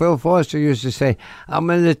true. Phil Foster used to say, "I'm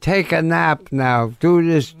going to take a nap now. Do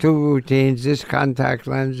this 2 routines. This contact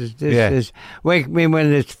lenses. This. Wake me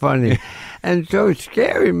when it's funny." And so it's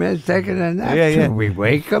scary, man. Taking a nap. Yeah. We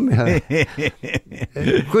wake them.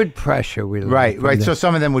 Good pressure. We right. Them. So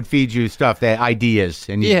some of them would feed you stuff, their ideas,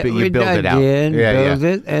 and you build it out. Build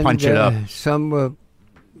it, and punch it up. Some were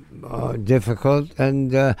difficult,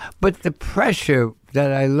 and but the pressure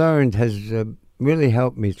that I learned has really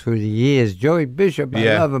helped me through the years. Joey Bishop,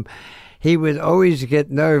 I love him. He would always get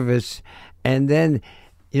nervous, and then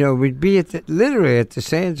we'd be literally at the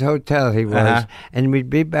Sands Hotel. He was, and we'd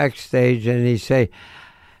be backstage, and he'd say,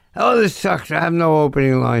 "Oh, this sucks. I have no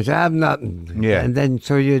opening lines. I have nothing." Yeah. And then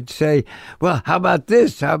so you'd say, "Well, how about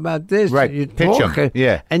this? How about this?" Right. And you'd pitch talk them. it,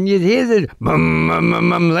 Yeah. and you'd hear the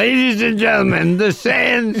 "Ladies and gentlemen, the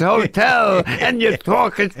Sands Hotel," and you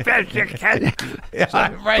talk as fast as you can.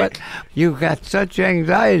 Right. But you got such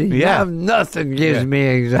anxiety. Yeah. Now nothing gives me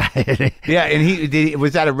anxiety. Yeah, and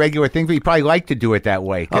was that a regular thing? But he probably liked to do it that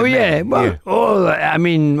way. Oh yeah, well,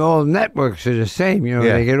 all networks are the same.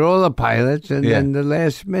 They get all the pilots, and then the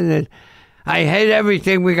last minute, I hate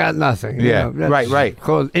everything. We got nothing. Yeah, That's right.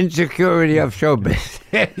 Called insecurity of showbiz.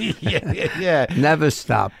 Yeah. Never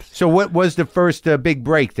stops. So, what was the first big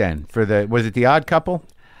break then? Was it The Odd Couple?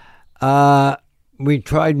 We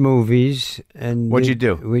tried movies, and what'd you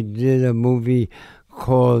do? We did a movie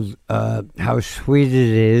called "How Sweet It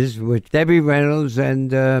Is" with Debbie Reynolds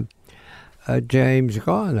and James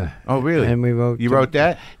Garner. Oh, really? And we wrote. You wrote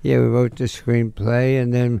that? Yeah, we wrote the screenplay,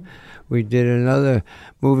 and then we did another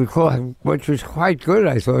movie which was quite good,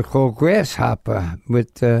 I thought, called Grasshopper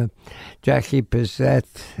with Jackie Passett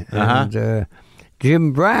and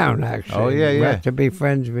Jim Brown, actually. Oh, yeah, yeah. Got to be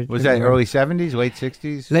friends with Was Jim that Brown. early 70s, late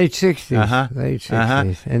 60s? Late 60s. Uh-huh. Late 60s.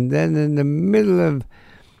 Uh-huh. And then in the middle of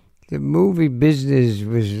the movie business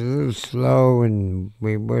was a little slow and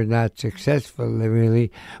we were not successful,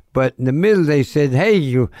 really. But in the middle, they said,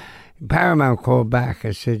 hey, Paramount called back.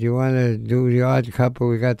 I said, you want to do The Odd Couple?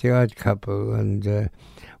 We got The Odd Couple. And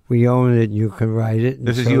we own it. You can write it.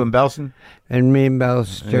 This is you and Belson? And me and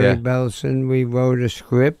Jerry Belson, we wrote a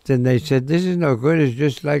script, and they said, this is no good. It's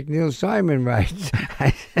just like Neil Simon writes.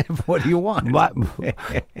 I said, What do you want? What?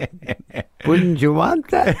 Wouldn't you want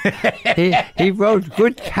that? He wrote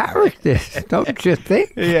good characters, don't you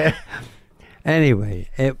think? Yeah. Anyway,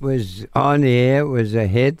 it was on the air. It was a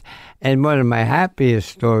hit. And one of my happiest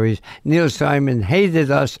stories, Neil Simon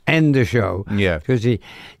hated us and the show. Yeah. Because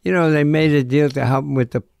they made a deal to help him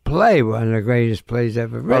with the play, one of the greatest plays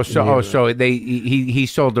ever written. So he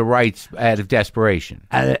sold the rights out of desperation.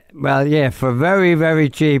 Well, yeah, for very, very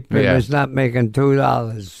cheap. It was not making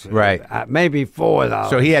 $2. Right. Maybe $4.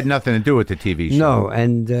 So he had nothing to do with the TV show. No,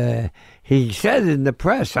 and he said in the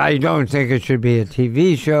press, I don't think it should be a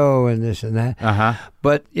TV show and this and that. Uh-huh.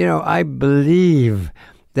 But, I believe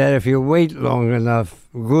that if you wait long enough,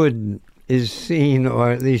 good is seen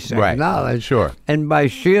or at least acknowledged. Sure. And by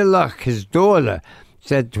sheer luck, his daughter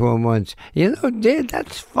said to him once, Dad,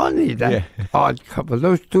 that's funny, that Odd Couple,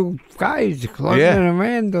 those two guys, Clover and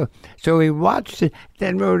Randall. So he watched it,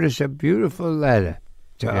 then wrote us a beautiful letter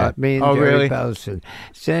to me and Jerry Belson,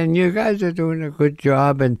 saying, you guys are doing a good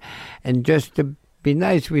job, and just to be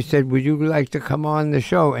nice, we said, would you like to come on the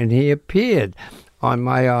show? And he appeared on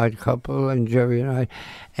My Odd Couple, and Jerry and I,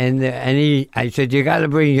 and I said, you got to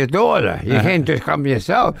bring your daughter. You can't just come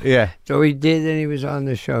yourself. Yeah. So he did, and he was on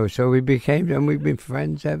the show. So we became, and we've been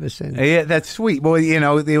friends ever since. Yeah, that's sweet. Well,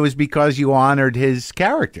 it was because you honored his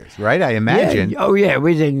characters, right? I imagine. Yeah. Oh, yeah.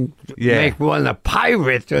 We didn't make one a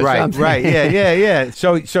pirate or something. Right. Yeah.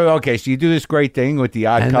 So okay. So you do this great thing with the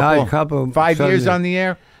Odd Couple. Odd Couple. 5 years on the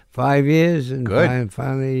air. 5 years, and Good.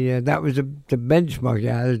 finally, that was the benchmark. You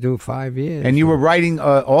had to do 5 years. And you were writing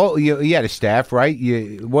you had a staff, right?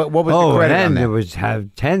 What was the credit on that? There was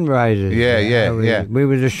 10 writers. Yeah. We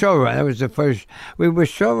were the showrunner. That was the first. We were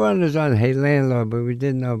showrunners on Hey Landlord, but we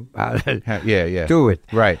didn't know how to do it.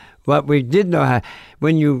 Right. But we did know how.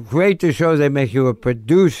 When you create the show, they make you a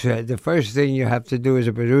producer. The first thing you have to do as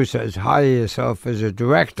a producer is hire yourself as a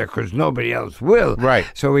director, because nobody else will. Right.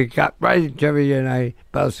 So we got Jerry and I,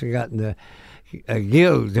 Belson, got in the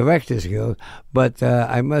guild, Directors Guild. But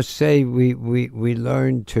I must say, we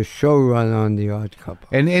learned to showrun on The Odd Couple.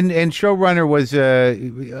 And showrunner was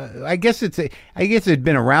I guess it'd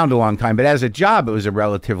been around a long time, but as a job, it was a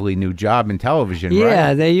relatively new job in television. Yeah,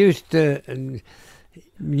 right? they used to.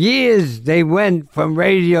 Years they went from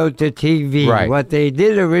radio to TV. Right. What they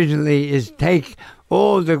did originally is take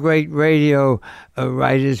all the great radio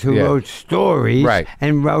writers who wrote stories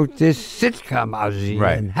and wrote this sitcom, Ozzy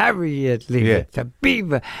and Harriet, Leave It to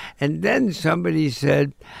Beaver. And then somebody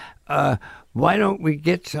said, why don't we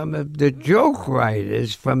get some of the joke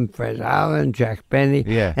writers from Fred Allen, Jack Benny?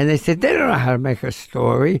 Yeah. And they said, they don't know how to make a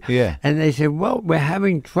story. Yeah. And they said, well, we're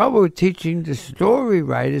having trouble teaching the story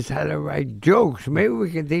writers how to write jokes. Maybe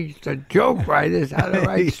we can teach the joke writers how to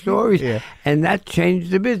write stories. Yeah. And that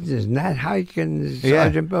changed the business. Nat Hike and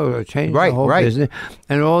Sergeant Bill changed the whole Right. business.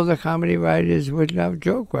 And all the comedy writers would now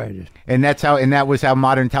joke writers. And that was how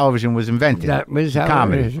modern television was invented. That was how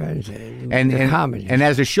comedy. it was invented. And comedy. And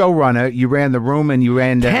as a showrunner, you ran the room and you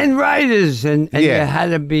ran 10 writers, and you had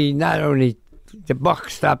to be not only the buck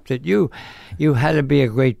stopped at you had to be a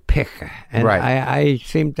great picker. And I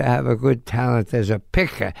seem to have a good talent as a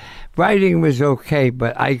picker. Writing was okay,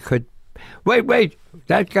 but I could wait.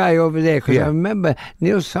 That guy over there, because I remember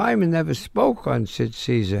Neil Simon never spoke on Sid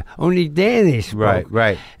Caesar. Only Danny spoke.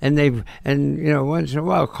 Right. And once in a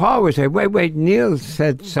while, Carl would say, wait, Neil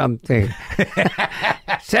said something.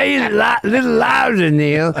 Say it a little louder,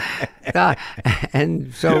 Neil.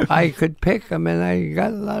 And so I could pick them, and I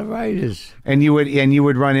got a lot of writers. And you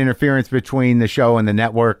would run interference between the show and the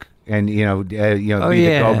network, and be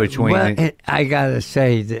the go-between. Well, I gotta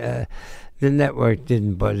say, the network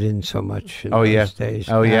didn't butt in so much in those days.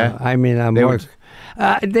 Oh, yeah? I mean,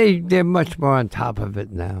 they're much more on top of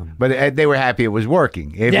it now. But they were happy it was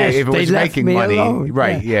working. If it was they left making me money. alone.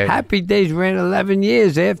 Right, yeah. Happy Days ran 11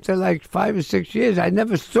 years. After like 5 or 6 years, I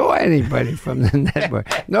never saw anybody from the network.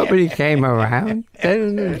 Nobody came around. They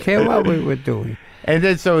didn't care what we were doing. And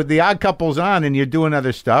then, so The Odd Couple's on, and you're doing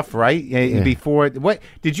other stuff, right? Yeah. Before, what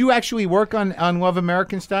did you actually work on Love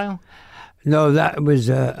American Style? No, that was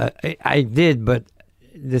I did, but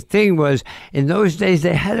the thing was, in those days,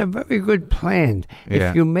 they had a very good plan. Yeah.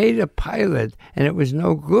 If you made a pilot and it was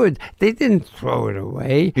no good, they didn't throw it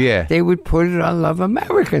away. Yeah. They would put it on Love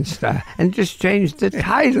American Style and just change the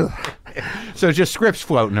title. So just scripts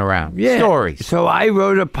floating around. Yeah. Stories. So I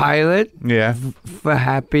wrote a pilot Yeah. for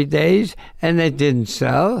Happy Days, and it didn't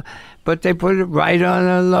sell, but they put it right on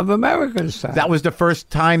a Love American Style. That was the first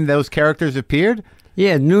time those characters appeared?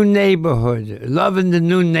 Yeah, New Neighborhood, Loving the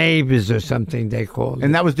New Neighbors or something they called it.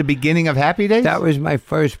 And that was the beginning of Happy Days? That was my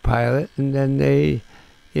first pilot, and then they,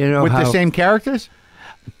 With the same characters?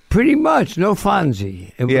 Pretty much, no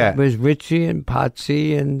Fonzie. It Yeah. was Richie and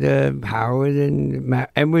Potsy and Howard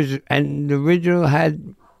and the original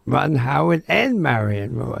had Ron Howard and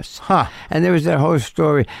Marion Ross. Huh. And there was that whole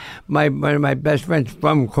story. One of my best friends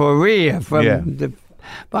from Korea, from the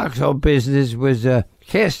foxhole business, was a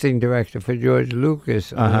casting director for George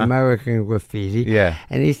Lucas on American Graffiti. Yeah.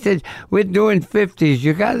 And he said, we're doing 50s.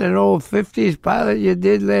 You got an old 50s pilot you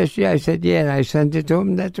did last year? I said, yeah. And I sent it to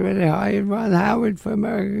him. That's when they hired Ron Howard for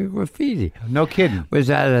American Graffiti. No kidding. Was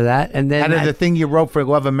out of that. And then Out of the thing you wrote for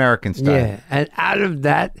Love American Style. yeah. And out of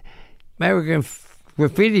that, American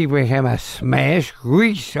Graffiti became a smash.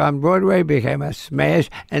 Grease on Broadway became a smash.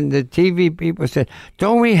 And the TV people said,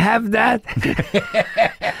 don't we have that?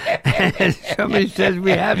 And somebody says,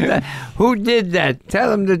 we have that. Who did that? Tell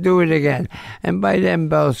them to do it again. And by then,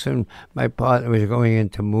 Belson, my partner, was going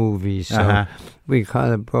into movies. So we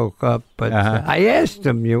kind of broke up. But I asked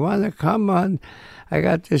him, you want to come on? I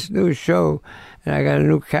got this new show. And I got a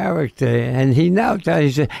new character, and he now tells,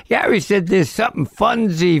 he said, Garry said there's something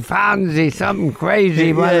fonzie, something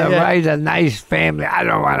crazy. Want to write a nice family. I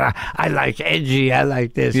don't want to. I like edgy. I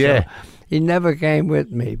like this. Yeah. So he never came with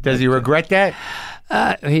me. Does he regret that?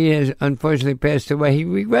 He has unfortunately passed away. He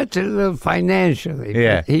regrets it a little financially.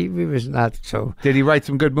 Yeah. But he was not so. Did he write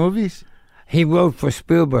some good movies? He wrote for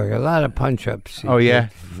Spielberg a lot of punch-ups. Oh, yeah?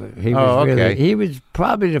 He was okay. really, he was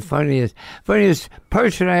probably the funniest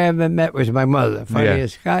person I ever met was my mother.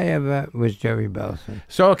 Funniest guy ever was Jerry Belson.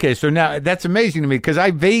 So now that's amazing to me because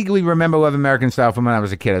I vaguely remember Love American Style from when I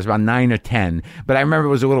was a kid. I was about 9 or 10. But I remember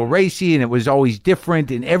it was a little racy and it was always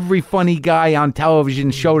different and every funny guy on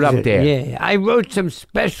television showed up there. Yeah, I wrote some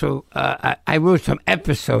special, I wrote some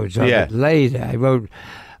episodes of it later.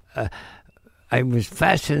 I was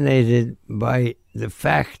fascinated by the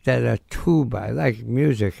fact that a tuba, I like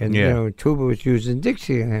music, and tuba was used in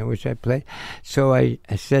Dixieland, which I played. So I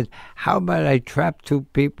said, how about I trap two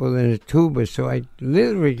people in a tuba? So I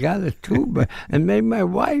literally got a tuba and made my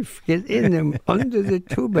wife get in them under the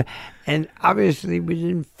tuba. And obviously we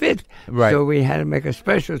didn't fit. Right. So we had to make a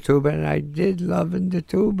special tuba, and I did Love in the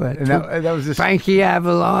Tuba. And that was Frankie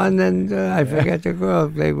Avalon and I forget the girl.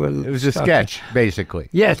 They were. It was a sketch, basically.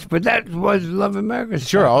 Yes, but that was Love American Style.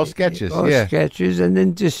 Sure, all sketches. All sketches and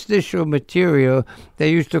interstitial material. They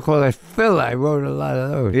used to call it filler. I wrote a lot of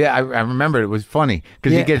those. Yeah, I remember it was funny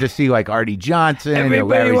because you get to see like Artie Johnson and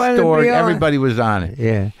Everybody Larry Stork. on it. Everybody was on it.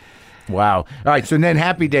 Yeah. Wow. All right. So then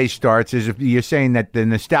Happy Days starts. You're saying that the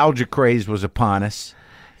nostalgia craze was upon us.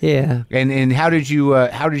 Yeah. And how did you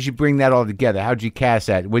bring that all together? How did you cast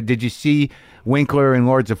that? Did you see Winkler and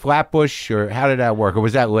Lords of Flatbush, or how did that work? Or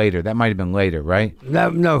was that later? That might have been later, right?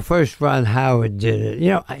 No, first Ron Howard did it. You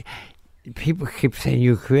know, people keep saying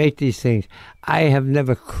you create these things. I have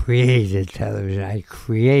never created television. I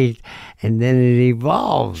create, and then it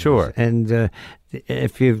evolves. Sure. And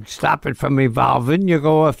if you stop it from evolving, you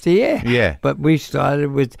go off the air. Yeah. But we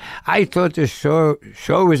started with, I thought the show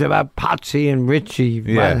was about Potsy and Richie,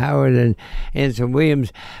 Ron Howard and Anson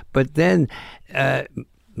Williams. But then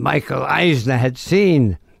Michael Eisner had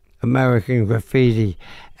seen American Graffiti.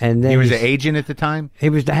 And then he was an agent at the time? He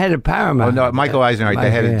was the head of Paramount. Oh, no, Michael Eisner, the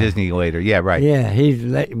head of Disney later. Yeah, right. Yeah,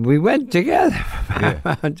 we went together from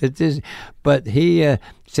Paramount to Disney. But he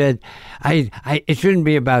said, it shouldn't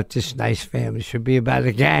be about this nice family. It should be about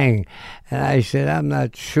a gang. And I said, I'm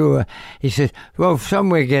not sure. He said, well,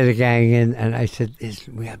 somewhere get a gang in. And I said,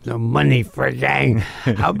 we have no money for a gang.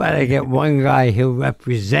 How about I get one guy who'll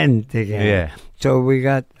represent the gang? Yeah. So we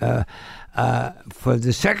got... for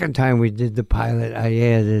the second time we did the pilot, I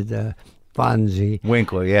added Fonzie.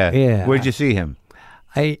 Winkler, yeah. Where'd you see him?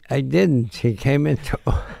 I didn't. He came into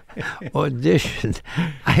audition.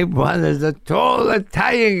 I wanted a tall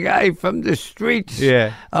Italian guy from the streets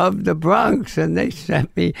of the Bronx, and they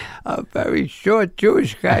sent me a very short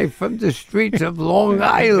Jewish guy from the streets of Long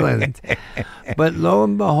Island. But lo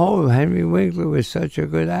and behold, Henry Winkler was such a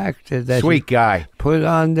good actor that sweet guy. Put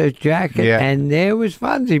on the jacket, and there was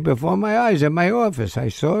Fonzie before my eyes in my office. I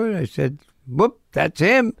saw it. I said, whoop, that's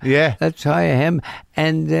him. Yeah. Let's hire him.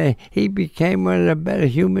 And he became one of the better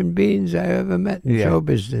human beings I ever met in show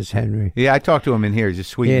business, Henry. Yeah, I talked to him in here. He's a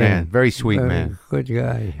sweet man. Very sweet man. Good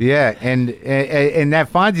guy. Yeah, and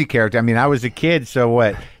that Fonzie character, I mean, I was a kid, so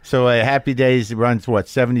what? So Happy Days runs,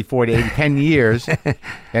 74 to 80, 10 years.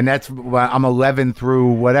 And I'm 11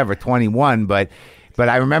 through whatever, 21, but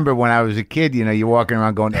I remember when I was a kid, you're walking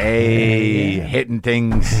around going, hey, hitting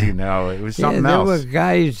things, it was something else. There were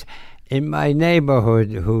guys in my neighborhood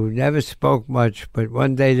who never spoke much, but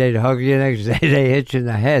one day they'd hug you, next day they hit you in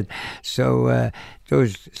the head. So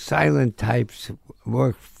those silent types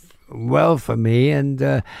work well for me,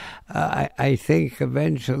 and I think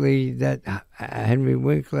eventually that Henry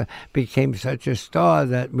Winkler became such a star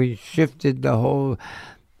that we shifted the whole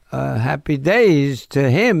Happy Days to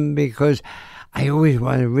him, because I always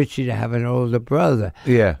wanted Richie to have an older brother.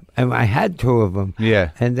 Yeah. And I had two of them.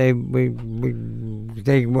 Yeah. And they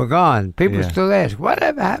were gone. People still ask,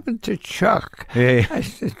 whatever happened to Chuck? Yeah. I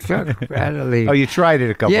said, Chuck had to leave. Oh, you tried it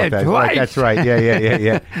a couple of times. Twice. Right, that's right.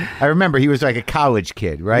 Yeah. I remember he was like a college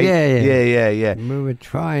kid, right? Yeah. We were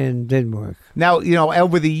trying, didn't work. Now,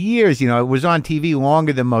 over the years, it was on TV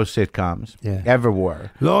longer than most sitcoms ever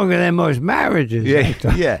were. Longer than most marriages.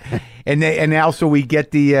 Yeah. And also we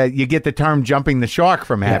get you get the term jumping the shark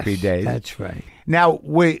from Happy Days. That's right. Now,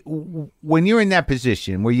 when you're in that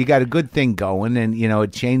position where you got a good thing going and,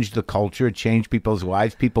 it changed the culture, it changed people's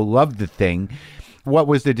lives, people loved the thing, what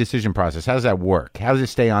was the decision process? How does that work? How does it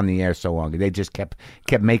stay on the air so long? They just kept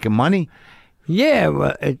making money? Yeah,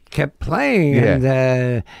 well, it kept playing,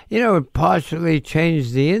 and it partially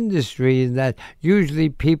changed the industry in that usually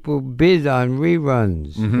people bid on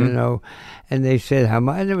reruns, and they said how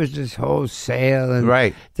much. There was this whole sale,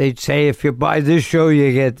 and they'd say if you buy this show,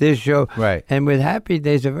 you get this show. Right. And with Happy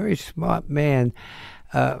Days, a very smart man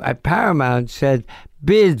at Paramount said,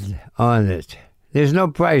 bid on it. There's no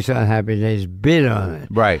price on Happy Days. Bid on it.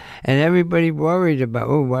 Right. And everybody worried about,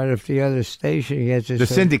 what if the other station gets it? The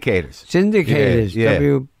syndicators. Yeah.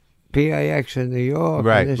 WPIX in New York.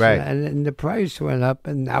 Right. And the price went up,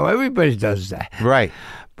 and now everybody does that. Right.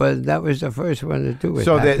 But that was the first one to do it.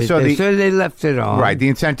 So they left it on. Right. The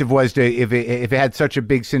incentive was to, if it had such a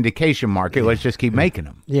big syndication market, let's just keep making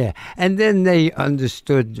them. Yeah. And then they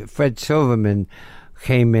understood, Fred Silverman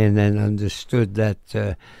came in and understood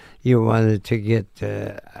that you wanted to get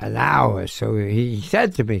an hour. So he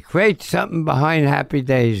said to me, create something behind Happy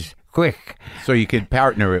Days quick. So you could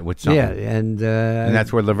partner it with something. Yeah, and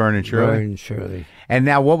that's where Laverne and Shirley. Laverne and Shirley. And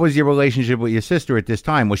now, what was your relationship with your sister at this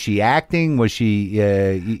time? Was she acting? Was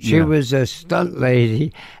she? She was a stunt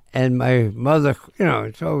lady, and my mother.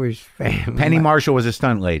 It's always famous. Penny Marshall was a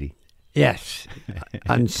stunt lady. Yes,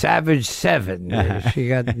 on Savage 7, she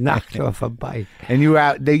got knocked off a bike. And you were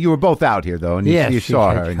out. You were both out here though, and you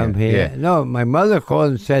saw her. Come here. Yeah. No, my mother called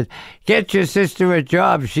and said, "Get your sister a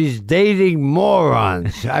job. She's dating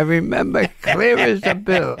morons." I remember clear as a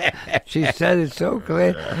bill. She said it so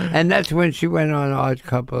clear, and that's when she went on Odd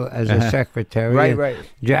Couple as a secretary. Right.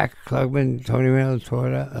 Jack Klugman, Tony Reynolds taught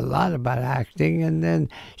her a lot about acting, and then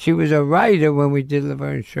she was a writer when we did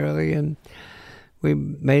Laverne and Shirley, and we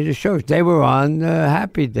made a show. They were on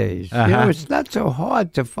Happy Days. It's not so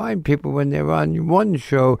hard to find people when they're on one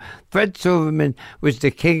show. Fred Silverman was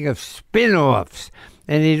the king of spin-offs,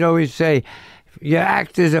 and he'd always say, your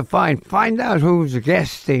actors are fine. Find out who's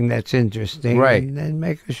guesting that's interesting, right, and then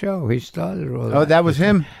make a show. He started all that. Oh, that was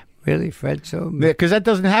him? Really, Fred Silverman? Because that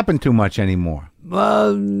doesn't happen too much anymore.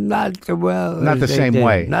 Well, not the same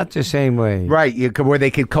way. Not the same way. Right, where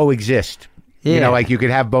they could coexist. Yeah. Like you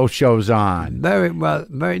could have both shows on. Very well.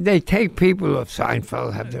 They take people of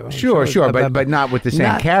Seinfeld, have their own shows. Sure, but not with the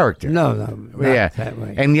same character. No, not that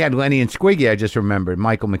way. And you had Lenny and Squiggy, I just remembered.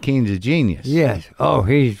 Michael McKean's a genius. Yes. Oh,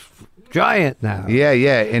 he's giant now.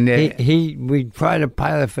 Yeah. And we tried to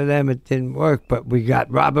pilot for them, it didn't work, but we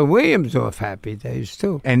got Robin Williams off Happy Days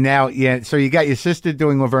too. And now, so you got your sister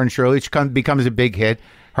doing Laverne and Shirley, which becomes a big hit.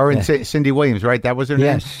 Her and Cindy Williams, right? That was her name?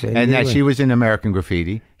 Yes. And that she was in American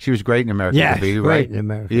Graffiti. She was great in American Graffiti, right? Great in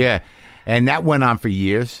American. Yeah. And that went on for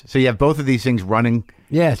years. So you have both of these things running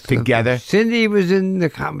together. Cindy was in The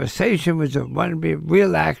Conversation, wanted to be a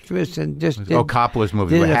real actress, and just did... Coppola's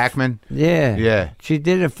movie with Hackman? Yeah. She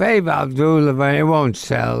did a favor. I'll do Laverne. It won't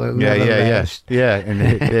sell. It'll never last. Yeah, and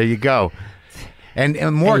there you go.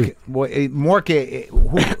 And Marc,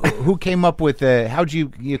 who came up with, how'd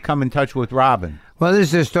you come in touch with Robin? Well, this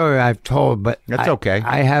is a story I've told, but that's okay.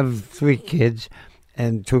 I have 3 kids,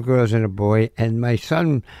 and 2 girls and a boy, and my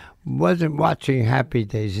son wasn't watching Happy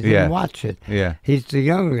Days. He didn't watch it. Yeah. He's the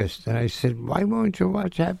youngest. And I said, why won't you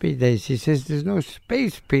watch Happy Days? He says, there's no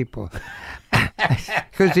space people.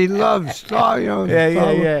 Because he loves Star,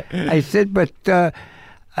 Yeah. I said, but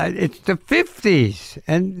it's the 50s.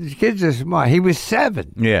 And the kids are smart. He was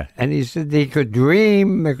 7. Yeah. And he said he could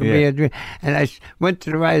dream. It could be a dream. And I went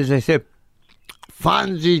to the writers. I said,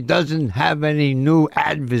 Fonzie doesn't have any new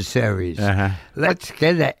adversaries. Let's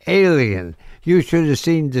get an alien. You should have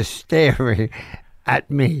seen the staring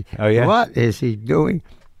at me. Oh, yeah? What is he doing?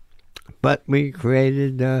 But we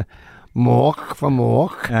created Marc from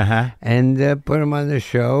Marc and put him on the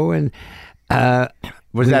show. And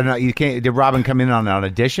was that you can't? Did Robin come in on an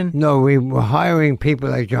audition? no, we were hiring people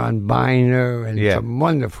like John Biner and some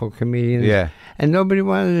wonderful comedians. Yeah. And nobody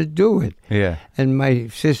wanted to do it. Yeah. And my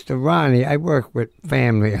sister Ronnie, I work with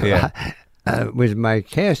family a lot, was my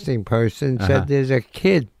casting person, said there's a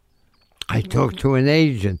kid. I talked to an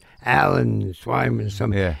agent, Alan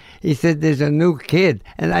Swyman. Yeah. He said, there's a new kid.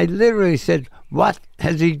 And I literally said, what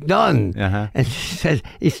has he done? And she said,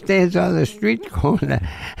 he stands on the street corner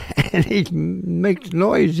and he makes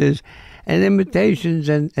noises and imitations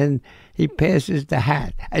and he passes the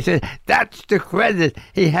hat. I said, that's the credit.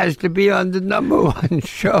 He has to be on the #1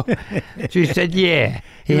 show. She said, yeah,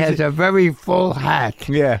 he has a very full hat.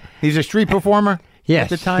 Yeah. He's a street performer?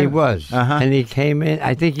 Yes, at the time? he was. And he came in.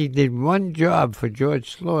 I think he did one job for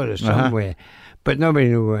George Slaughter somewhere, but nobody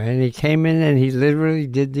knew where. And he came in and he literally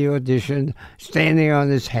did the audition standing on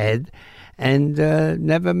his head and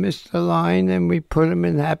never missed a line. And we put him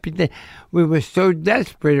in Happy Day. We were so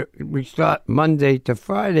desperate. We start Monday to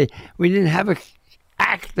Friday. We didn't have an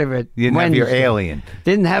actor at You didn't Wednesday. have your alien.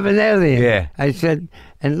 Didn't have an alien. Yeah. I said,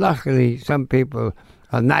 and luckily some people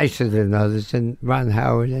are nicer than others. And Ron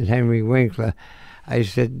Howard and Henry Winkler. I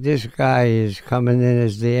said, this guy is coming in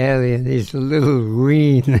as the alien. He's a little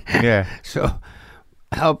green. Yeah. So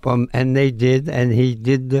help him. And they did. And he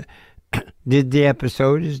did the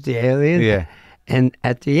episode as the alien. Yeah. And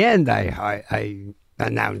at the end, I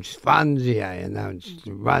announced Fonzie. I announced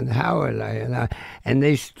Ron Howard. And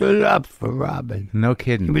they stood up for Robin. No It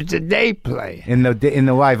kidding. was a day play. In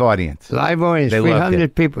the live audience. Live audience, They loved 300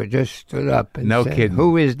 it. people just stood up and No said, kidding.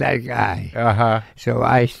 who is that guy? So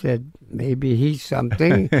I said, maybe he's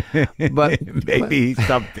something, but Maybe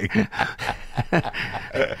something.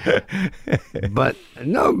 but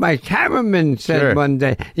no, my cameraman said Sure. one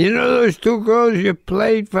day, you know those 2 girls you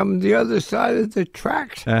played from the other side of the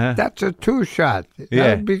tracks? That's a 2-shot. Yeah.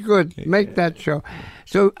 That would be good. Make that show.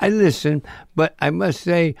 So I listened, but I must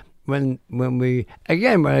say, when we,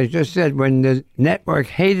 again, what I just said, when the network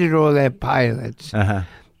hated all their pilots,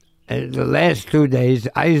 the last 2 days,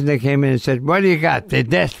 Eisner came in and said, what do you got? They're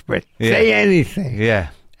desperate. Say anything. Yeah.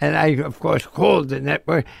 And I, of course, called the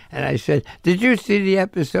network, and I said, did you see the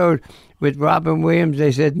episode with Robin Williams?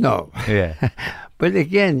 They said, no. Yeah. But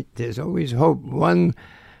again, there's always hope. One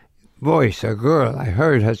voice, a girl, I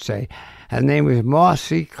heard her say, her name was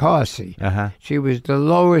Marcy Carsey. She was the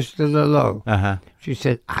lowest of the low. She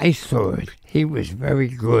said, I saw it. He was very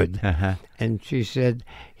good. And she said,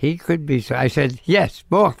 he could be so. I said, yes,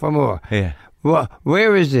 more for more. Yeah. Well,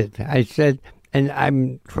 where is it? I said, and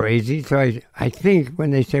I'm crazy, so I think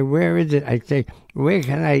when they say, where is it? I say, where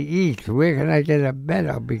can I eat? Where can I get a bed?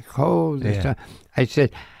 I'll be cold. And stuff. I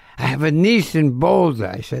said, I have a niece in Boulder.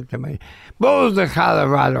 I said to my, Boulder,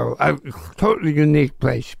 Colorado, a totally unique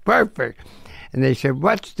place. Perfect. And they said,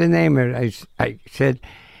 what's the name of it? I said,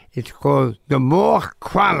 it's called The Marc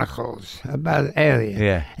Chronicles, about an alien.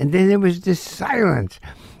 Yeah. And then there was this silence.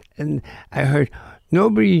 And I heard,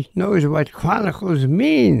 nobody knows what Chronicles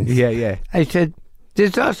means. Yeah. I said,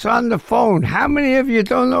 there's us on the phone. How many of you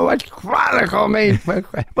don't know what Chronicle means?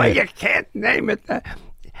 Well, you can't name it.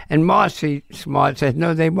 And Marcy Smart said,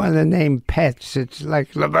 no, they want to name pets. It's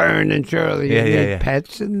like Laverne and Shirley. Yeah.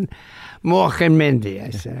 Pets. And Mork and Mindy. I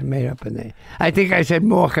said, I made up a name. I think I said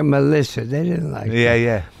Mork and Melissa. They didn't like it.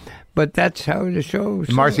 Yeah. But that's how the show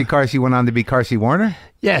was. Marcy Carsey went on to be Carsey Warner?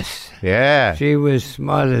 Yes. Yeah. She was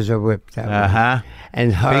smart as a whip. That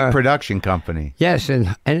And her Big production company. Yes,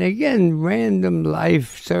 and again, random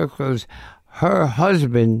life circles. Her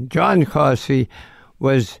husband, John Carsey,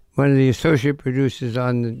 was one of the associate producers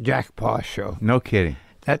on the Jack Parr show. No kidding.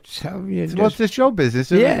 That's how you Well, it's the show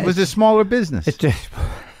business. It was a smaller business. It's just,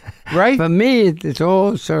 right? For me, it's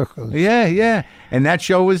all circles. Yeah. And that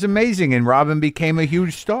show was amazing, and Robin became a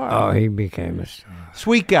huge star. Oh, he became a star.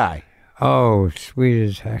 Sweet guy. Oh, sweet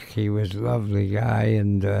as heck. He was a lovely guy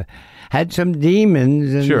and had some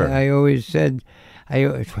demons. And Sure. I always said,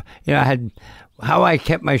 I had how I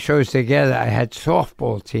kept my shows together, I had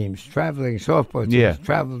softball teams, traveling softball teams,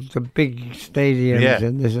 traveled to big stadiums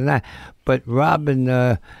and this and that. But Robin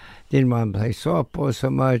didn't want to play softball so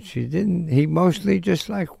much. He mostly just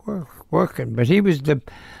liked working. But he was the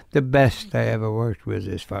best I ever worked with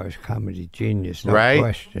as far as comedy genius, no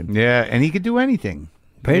question. Yeah, and he could do anything.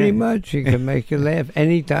 Pretty much. He could make you laugh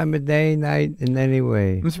any time of day, night, in any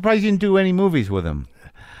way. I'm surprised you didn't do any movies with him.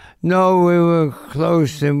 No, we were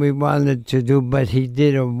close and we wanted to do, but he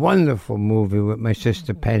did a wonderful movie with my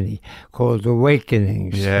sister Penny called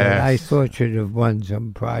Awakenings. Yes. I thought she'd have won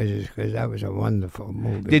some prizes because that was a wonderful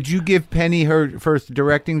movie. Did you give Penny her first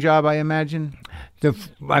directing job, I imagine?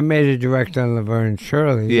 I made a director on Laverne and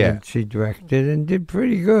Shirley. Yeah. And she directed and did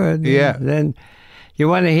pretty good. Yeah. And then, you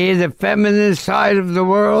want to hear the feminist side of the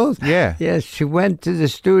world? Yeah. Yes, she went to the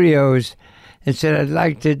studios and said, I'd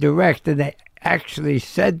like to direct, and they actually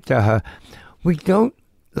said to her, we don't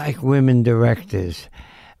like women directors.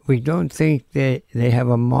 We don't think they have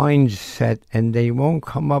a mindset and they won't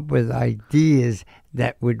come up with ideas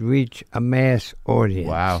that would reach a mass audience.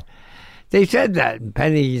 Wow. They said that. And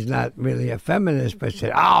Penny's not really a feminist, but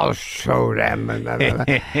said, I'll show them.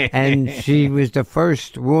 And she was the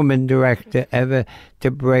first woman director ever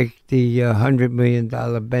to break the $100 million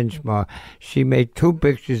benchmark. She made 2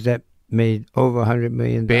 pictures that made over $100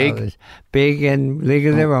 million. Big and League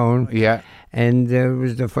of Their Own. Yeah. And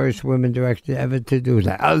was the first woman director ever to do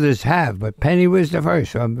that. Others have, but Penny was the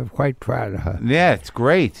first, so I'm quite proud of her. Yeah, it's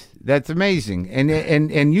great. That's amazing.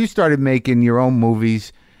 And you started making your own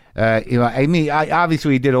movies. I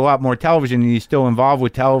obviously did a lot more television, and you're still involved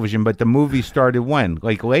with television, but the movie started when?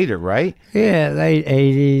 Like later, right? Yeah, late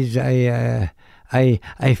 80s.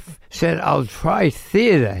 I said, I'll try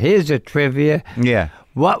theater. Here's a trivia. Yeah.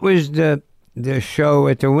 What was the show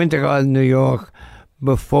at the Winter Garden, New York,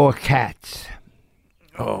 before Cats?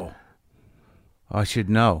 Oh, I should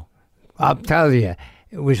know. I'll tell you.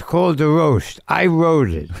 It was called The Roast. I wrote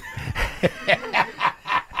it.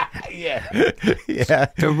 Yeah.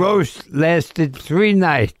 The Roast lasted 3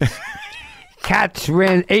 nights. Cats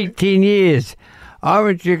ran 18 years.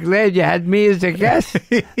 Aren't you glad you had me as a guest?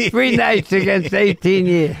 3 nights against 18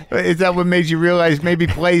 years. Is that what made you realize maybe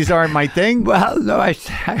plays aren't my thing? Well, no,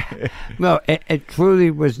 it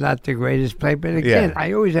truly was not the greatest play. But again,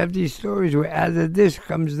 I always have these stories where out of this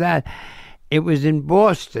comes that. It was in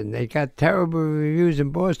Boston. They got terrible reviews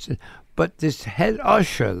in Boston. But this head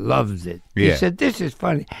usher loved it. He said, this is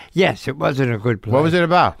funny. Yes, it wasn't a good play. What was it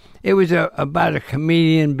about? It was about a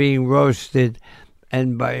comedian being roasted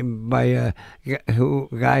and by a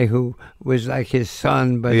guy who was like his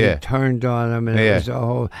son, but he turned on him, and it was a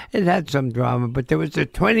whole. It had some drama, but there was a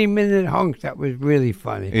 20-minute hunk that was really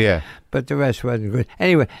funny. Yeah, but the rest wasn't good.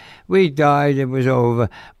 Anyway, we died. It was over.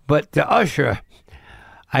 But the usher,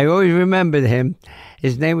 I always remembered him.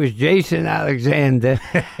 His name was Jason Alexander.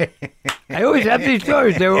 I always have these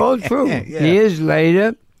stories. They're all true. Years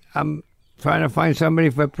later, I'm trying to find somebody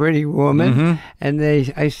for Pretty Woman, and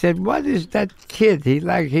I said, "What is that kid?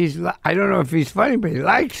 I don't know if he's funny, but he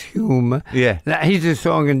likes humor. Yeah, he's a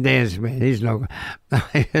song and dance man. He's no."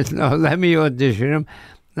 I said, "No, let me audition him."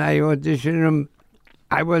 And I auditioned him.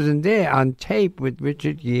 I wasn't there, on tape with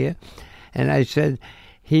Richard Gere, and I said,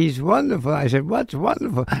 "He's wonderful." I said, "What's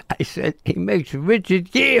wonderful?" I said, "He makes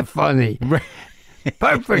Richard Gere funny."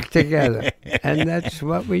 Perfect together, and that's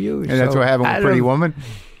what we use. And that's what happened with Pretty Woman.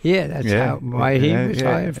 Yeah, that's why he was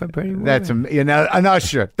hired for Pretty Woman. That's an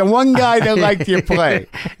usher, the one guy that liked your play.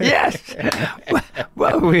 Yes.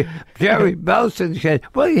 Well, Jerry Belson said,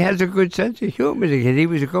 "Well, he has a good sense of humor." He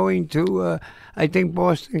was going to, I think,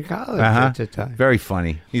 Boston College at the time. Very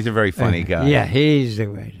funny. He's a very funny guy. Yeah, he's the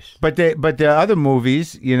greatest. But the other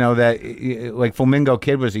movies, that like Flamingo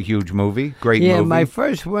Kid was a huge movie, great movie. Yeah, my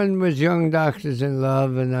first one was Young Doctors in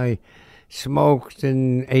Love, and I smoked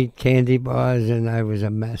and ate candy bars, and I was a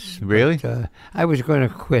mess. Really? But, I was going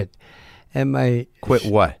to quit. And Quit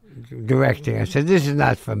what? Directing. I said, this is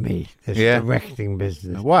not for me, this directing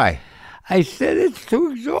business. Why? I said, it's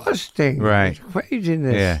too exhausting. Right. It's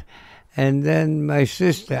craziness. Yeah. And then my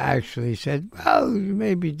sister actually said, well,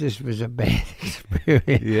 maybe this was a bad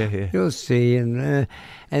experience. Yeah. You'll see. And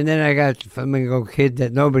then I got Flamingo Kid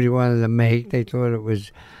that nobody wanted to make. They thought it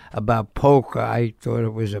was about poker. I thought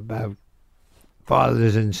it was about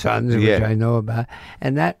fathers and sons, which I know about.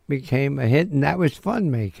 And that became a hit, and that was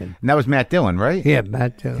fun making. And that was Matt Dillon, right? Yeah,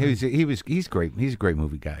 Matt Dillon. He's great. He's a great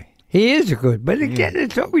movie guy. He is good. But again,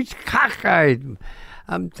 it's always cockeyed.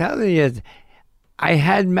 I'm telling you, I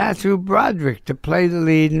had Matthew Broderick to play the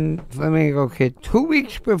lead in Flamingo Kid 2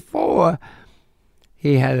 weeks before.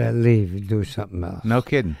 he had to leave and do something else. No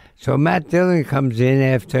kidding. So Matt Dillon comes in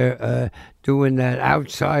after doing that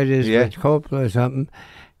Outsiders Yeah. with Coppola or something.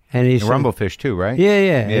 And he said, Rumblefish too, right?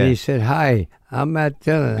 Yeah. And he said, "Hi, I'm Matt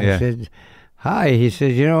Dillon." Yeah. I said, "Hi." He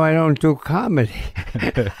said, "I don't do comedy."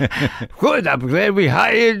 Good, I'm glad we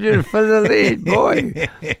hired you for the lead, boy.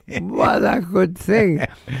 What a good thing.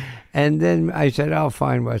 And then I said, "I'll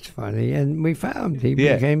find what's funny." And we found he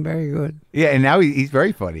became very good. Yeah, and now he's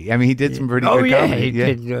very funny. I mean, he did some pretty good comedy. He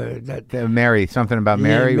did that. Mary, something about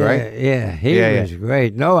Mary, right? Yeah, he was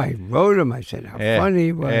great. No, I wrote him. I said how funny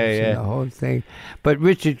he was and the whole thing. But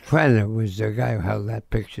Richard Crenna was the guy who held that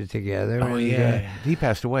picture together. Oh, and, he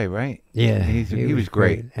passed away, right? Yeah. He was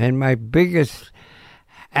great. And my biggest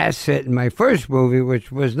asset in my first movie, which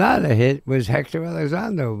was not a hit, was Hector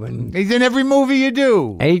Elizondo. He's in every movie you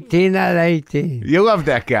do. 18 out of 18. You love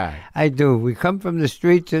that guy. I do. We come from the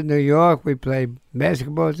streets of New York. We play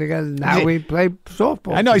basketball together. Now we play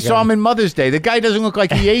softball I know. together. I saw him in Mother's Day. The guy doesn't look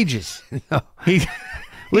like he ages. No. He,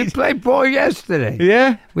 We played ball yesterday.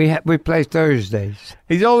 yeah? We play Thursdays.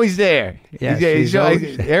 He's always there. Yes, he's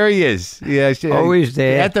always there. He is. Yeah, Always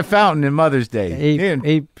there. At the fountain in Mother's Day.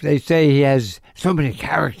 They say he has so many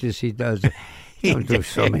characters he does. He don't do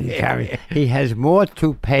so many characters. He has more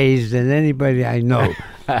toupees than anybody I know.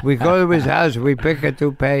 We go to his house, we pick a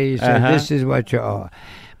toupee, he says, "This is what you are."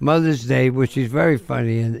 Mother's Day, which is very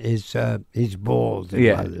funny, and he's bald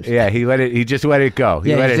in Mother's Day. Yeah, he just let it go.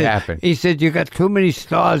 He let it happen. He said, "You got too many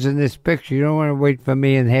stars in this picture. You don't want to wait for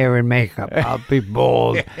me in hair and makeup. I'll be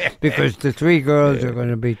bald because the three girls are going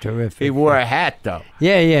to be terrific." He wore a hat though.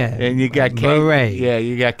 Yeah. And you got Kate. Beret. Yeah,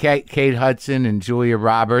 you got Kate Hudson and Julia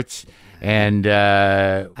Roberts and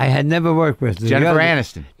I had never worked with Jennifer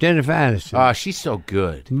Aniston. Jennifer Aniston. Oh, she's so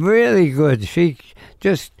good. Really good. She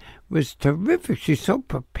just was terrific. She's so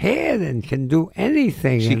prepared and can do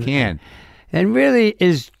anything. She can. And really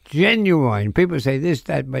is genuine. People say this,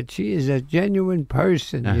 that, but she is a genuine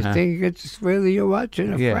person. You think it's really you're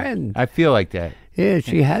watching a friend. I feel like that. Yeah,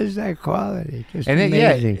 she has that quality. Just And then,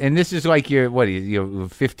 amazing. and this is like your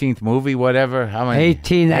 15th movie, whatever. How many?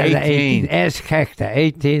 18 out of 18. Ask Hector.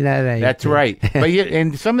 18 out of 18. That's right. But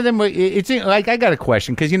and some of them, it's like I got a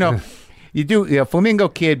question because you do Flamingo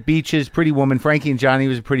Kid, Beaches, Pretty Woman, Frankie and Johnny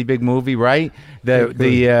was a pretty big movie, right?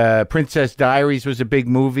 The Princess Diaries was a big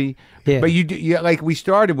movie. Yeah. But you like we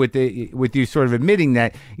started with you sort of admitting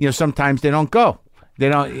that sometimes they don't go. They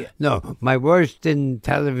don't. No, my worst in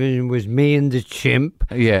television was Me and the Chimp.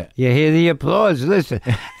 Yeah. You hear the applause. Listen,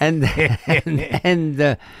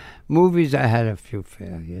 and movies, I had a few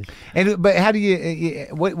failures. But how do you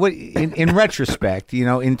what in retrospect,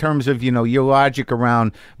 in terms of your logic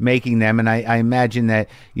around making them, and I imagine that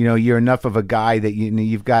you're enough of a guy that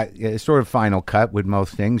you've got a sort of final cut with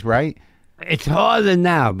most things, right? It's harder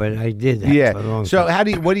now, but I did that for a long So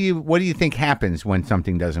time. what do you think happens when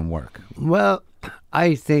something doesn't work? Well,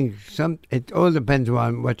 I think it all depends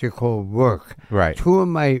on what you call work. Right. Two of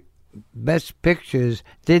my best pictures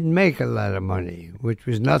didn't make a lot of money, which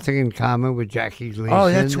was Nothing in Common with Jackie Gleason. Oh,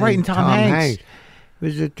 that's right, and Tom Hanks. It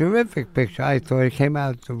was a terrific picture. I thought it came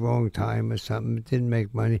out at the wrong time or something. It didn't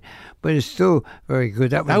make money, but it's still very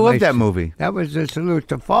good. I love that movie. That was a salute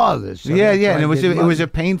to fathers. So yeah, that's why and it was a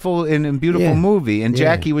painful and beautiful movie, and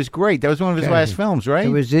Jackie was great. That was one of his last films, right? It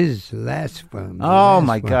was his last film. Oh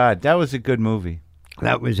my God, that was a good movie.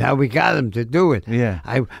 That was how we got him to do it. Yeah.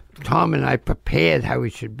 Tom and I prepared how he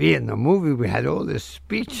should be in the movie. We had all this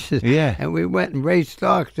speeches. Yeah. And we went, and Ray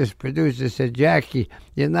Stark, this producer, said, "Jackie,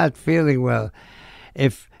 you're not feeling well.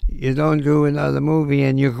 If you don't do another movie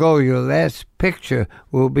and you go, your last picture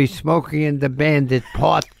will be Smokey and the Bandit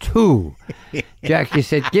Part 2. Jackie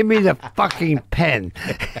said, "Give me the fucking pen."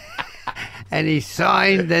 And he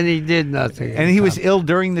signed, and he did nothing. And he was ill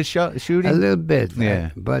during the shooting? A little bit. Yeah.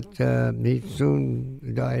 But he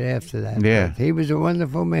soon died after that. Yeah. But he was a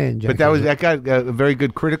wonderful man, Jackie. But that got a very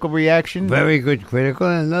good critical reaction? Very good critical.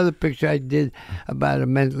 And another picture I did about a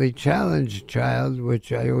mentally challenged child,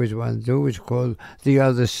 which I always wanted to do, was called The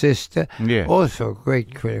Other Sister. Yeah. Also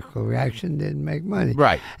great critical reaction, didn't make money.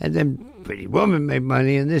 Right. And then Pretty Woman made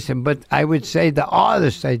money in this. But I would say the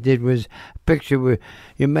artist I did was a picture where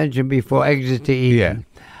you mentioned before, Exit to Eden.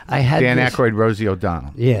 Yeah. I had Dan this, Aykroyd, Rosie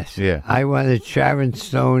O'Donnell. Yes. Yeah. I wanted Sharon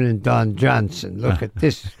Stone and Don Johnson. Look at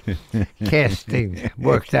this casting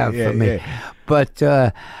worked out for me. Yeah. But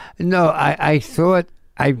no, I thought,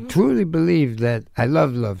 I truly believed that I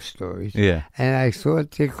love love stories. Yeah. And I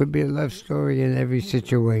thought there could be a love story in every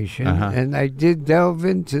situation. Uh-huh. And I did delve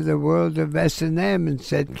into the world of S&M and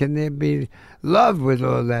said, can there be love with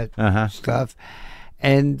all that stuff?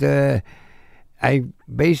 And I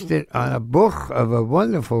based it on a book of a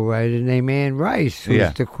wonderful writer named Anne Rice,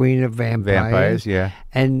 who's the queen of vampires.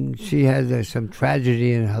 And she had some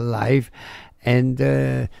tragedy in her life, and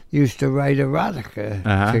used to write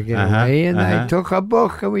erotica to get away. And I took her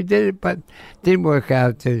book and we did it, but didn't work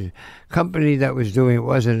out. The company that was doing it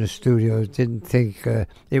wasn't a studio, didn't think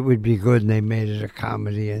it would be good, and they made it a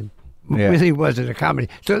comedy, and really wasn't a comedy.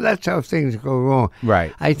 So that's how things go wrong.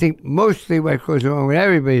 Right. I think mostly what goes wrong with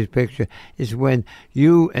everybody's picture is when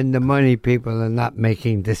you and the money people are not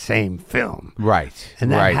making the same film. Right.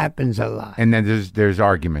 And that happens a lot. And then there's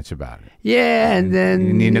arguments about it. Yeah, and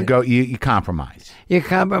then you compromise. You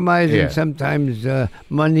compromise, and sometimes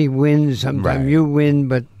money wins, sometimes you win,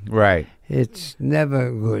 but it's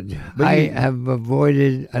never good. But I have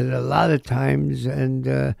avoided it a lot of times,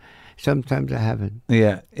 and sometimes I haven't.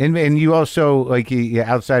 Yeah, and you also, like, you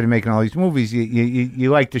outside of making all these movies,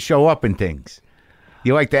 you like to show up in things.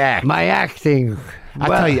 You like to act. My acting.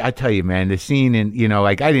 I tell you, man, the scene in,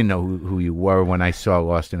 like, I didn't know who you were when I saw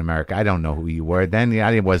Lost in America. I don't know who you were then.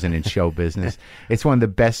 I wasn't in show business. It's one of the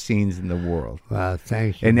best scenes in the world. Well,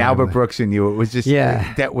 thank you. And Albert Brooks and you, it was just,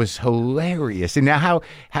 that was hilarious. And now,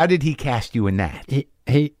 how did he cast you in that?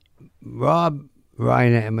 Rob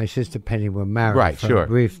Reiner and my sister Penny were married for a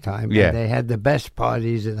brief time. Yeah. And they had the best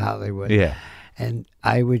parties in Hollywood. Yeah. And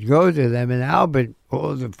I would go to them, and Albert,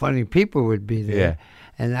 all the funny people would be there. Yeah.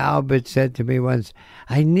 And Albert said to me once,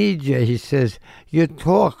 I need you. He says, you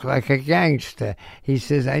talk like a gangster. He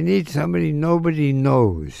says, I need somebody nobody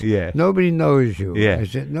knows. Yeah. Nobody knows you. Yeah. I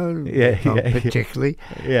said, no, not particularly.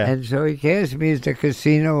 Yeah. And so he cast me as the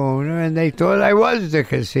casino owner, and they thought I was the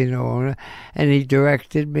casino owner. And he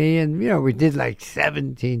directed me, and, we did like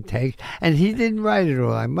 17 takes. And he didn't write it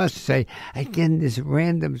all, I must say. Again, this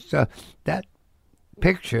random stuff. That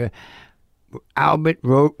picture Albert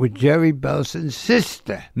wrote with Jerry Belson's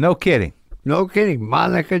sister. No kidding. No kidding.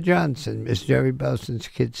 Monica Johnson, Miss Jerry Belson's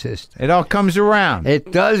kid sister. It all comes around.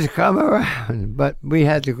 It does come around, but we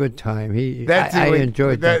had a good time. I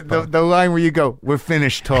enjoyed that. The line where you go, we're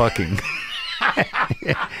finished talking.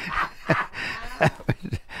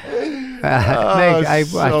 I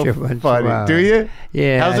watch it once in a while. Do you?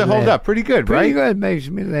 Yeah. How's it hold up? Pretty good, right? Pretty good. Makes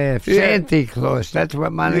me laugh. Santa Claus. That's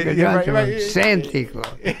what Monica Johnson wrote. Santa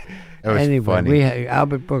Claus. Anyway, funny.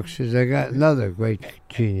 Albert Brooks is another great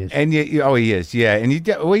genius. And he is, yeah. And you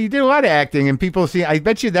did a lot of acting, and people see. I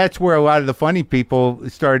bet you that's where a lot of the funny people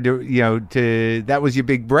started to. That was your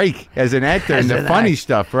big break as an actor and the funny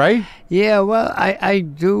stuff, right? Yeah, well, I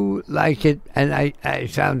do like it, and I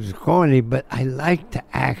sounds corny, but I like to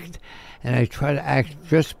act. And I try to act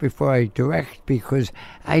just before I direct, because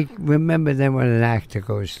I remember then what an actor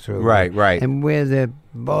goes through. Right. And where they're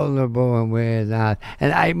vulnerable and where they're not.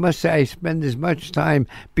 And I must say I spend as much time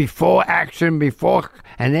before action, before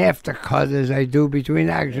and after cut as I do between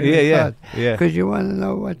action and cut. Yeah. Because you want to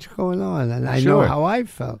know what's going on. And I know how I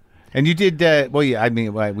felt. And you did, we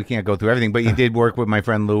can't go through everything, but you did work with my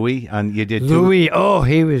friend Louis. Louis,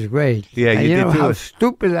 he was great. Yeah, and you did know too. How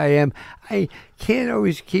stupid I am. I can't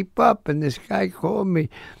always keep up. And this guy called me,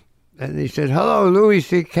 and he said, hello, Louis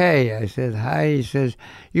C.K. I said, hi. He says,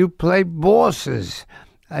 you play bosses.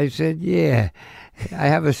 I said, yeah. I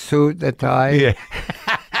have a suit, a tie. Yeah.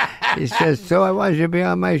 He says, so I want you to be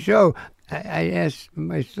on my show. I asked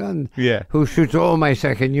my son, who shoots all my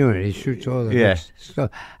second unit. He shoots all of this. So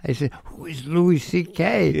I said, who is Louis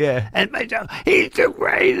C.K.? Yeah. And my son, he's the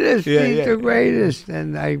greatest. He's the greatest.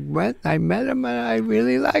 And I met him, and I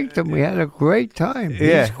really liked him. We had a great time.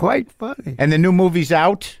 Yeah. He's quite funny. And the new movie's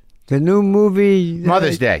out? The new movie.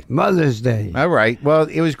 Mother's Day. Mother's Day. All right. Well,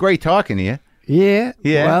 it was great talking to you. Yeah.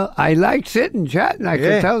 Yeah. Well, I like sitting, chatting. I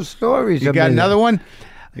can tell stories. You got another one?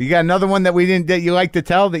 You got another one that you like to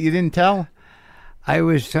tell that you didn't tell? I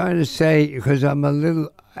was trying to say, because I'm a little,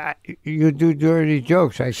 you do dirty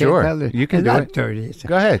jokes. I can't tell it. You can do not it. Dirty.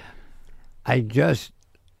 Go ahead.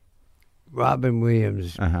 Robin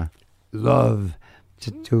Williams loved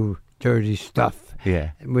to do dirty stuff.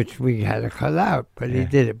 Yeah. Which we had to cut out, but he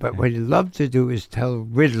did it. But what he loved to do is tell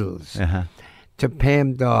riddles to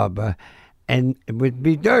Pam Darby, and it would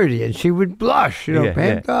be dirty, and she would blush.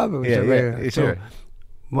 Pam Darby was a regular. So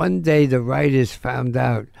one day the writers found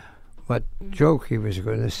out what joke he was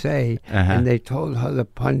going to say, and they told her the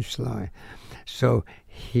punchline. So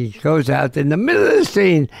he goes out in the middle of the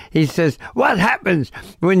scene. He says, what happens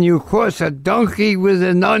when you cross a donkey with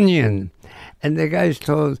an onion? And the guys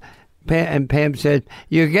told Pam, and Pam said,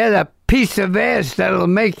 you get a piece of ass that'll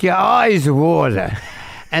make your eyes water.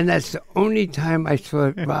 And that's the only time I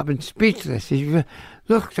saw Robin speechless. He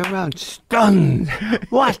looked around stunned.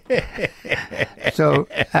 What? So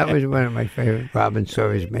that was one of my favorite Robin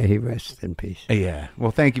stories. May he rest in peace. Yeah.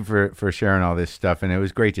 Well, thank you for sharing all this stuff, and it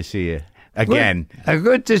was great to see you again.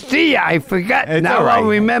 Good to see you. I forgot. It's Now all right. I'll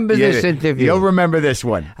remember this interview. You'll remember this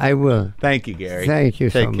one. I will. Thank you, Gary. Thank you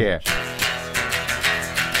so Take care. much.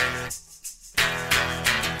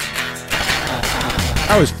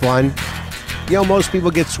 That was fun. You know, most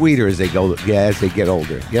people get sweeter as they get older.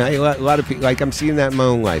 Yeah, a lot of people, like I'm seeing that in my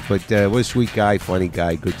own life. But what a sweet guy, funny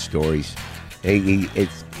guy, good stories. He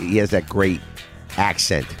has that great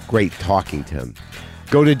accent, great talking to him.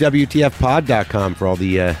 Go to WTFpod.com for all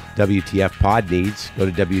the WTF pod needs. Go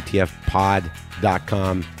to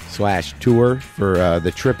WTFpod.com/tour for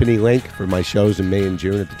the Tripany link for my shows in May and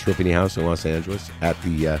June at the Tripany House in Los Angeles at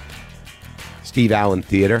the Steve Allen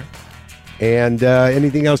Theater. And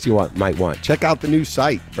anything else you might want. Check out the new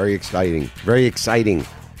site. Very exciting. Very exciting.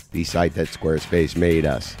 The site that Squarespace made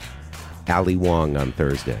us. Ali Wong on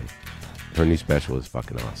Thursday. Her new special is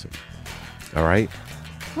fucking awesome. All right?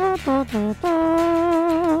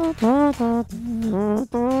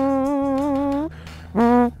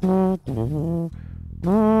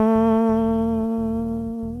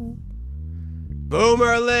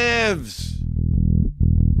 Boomer lives!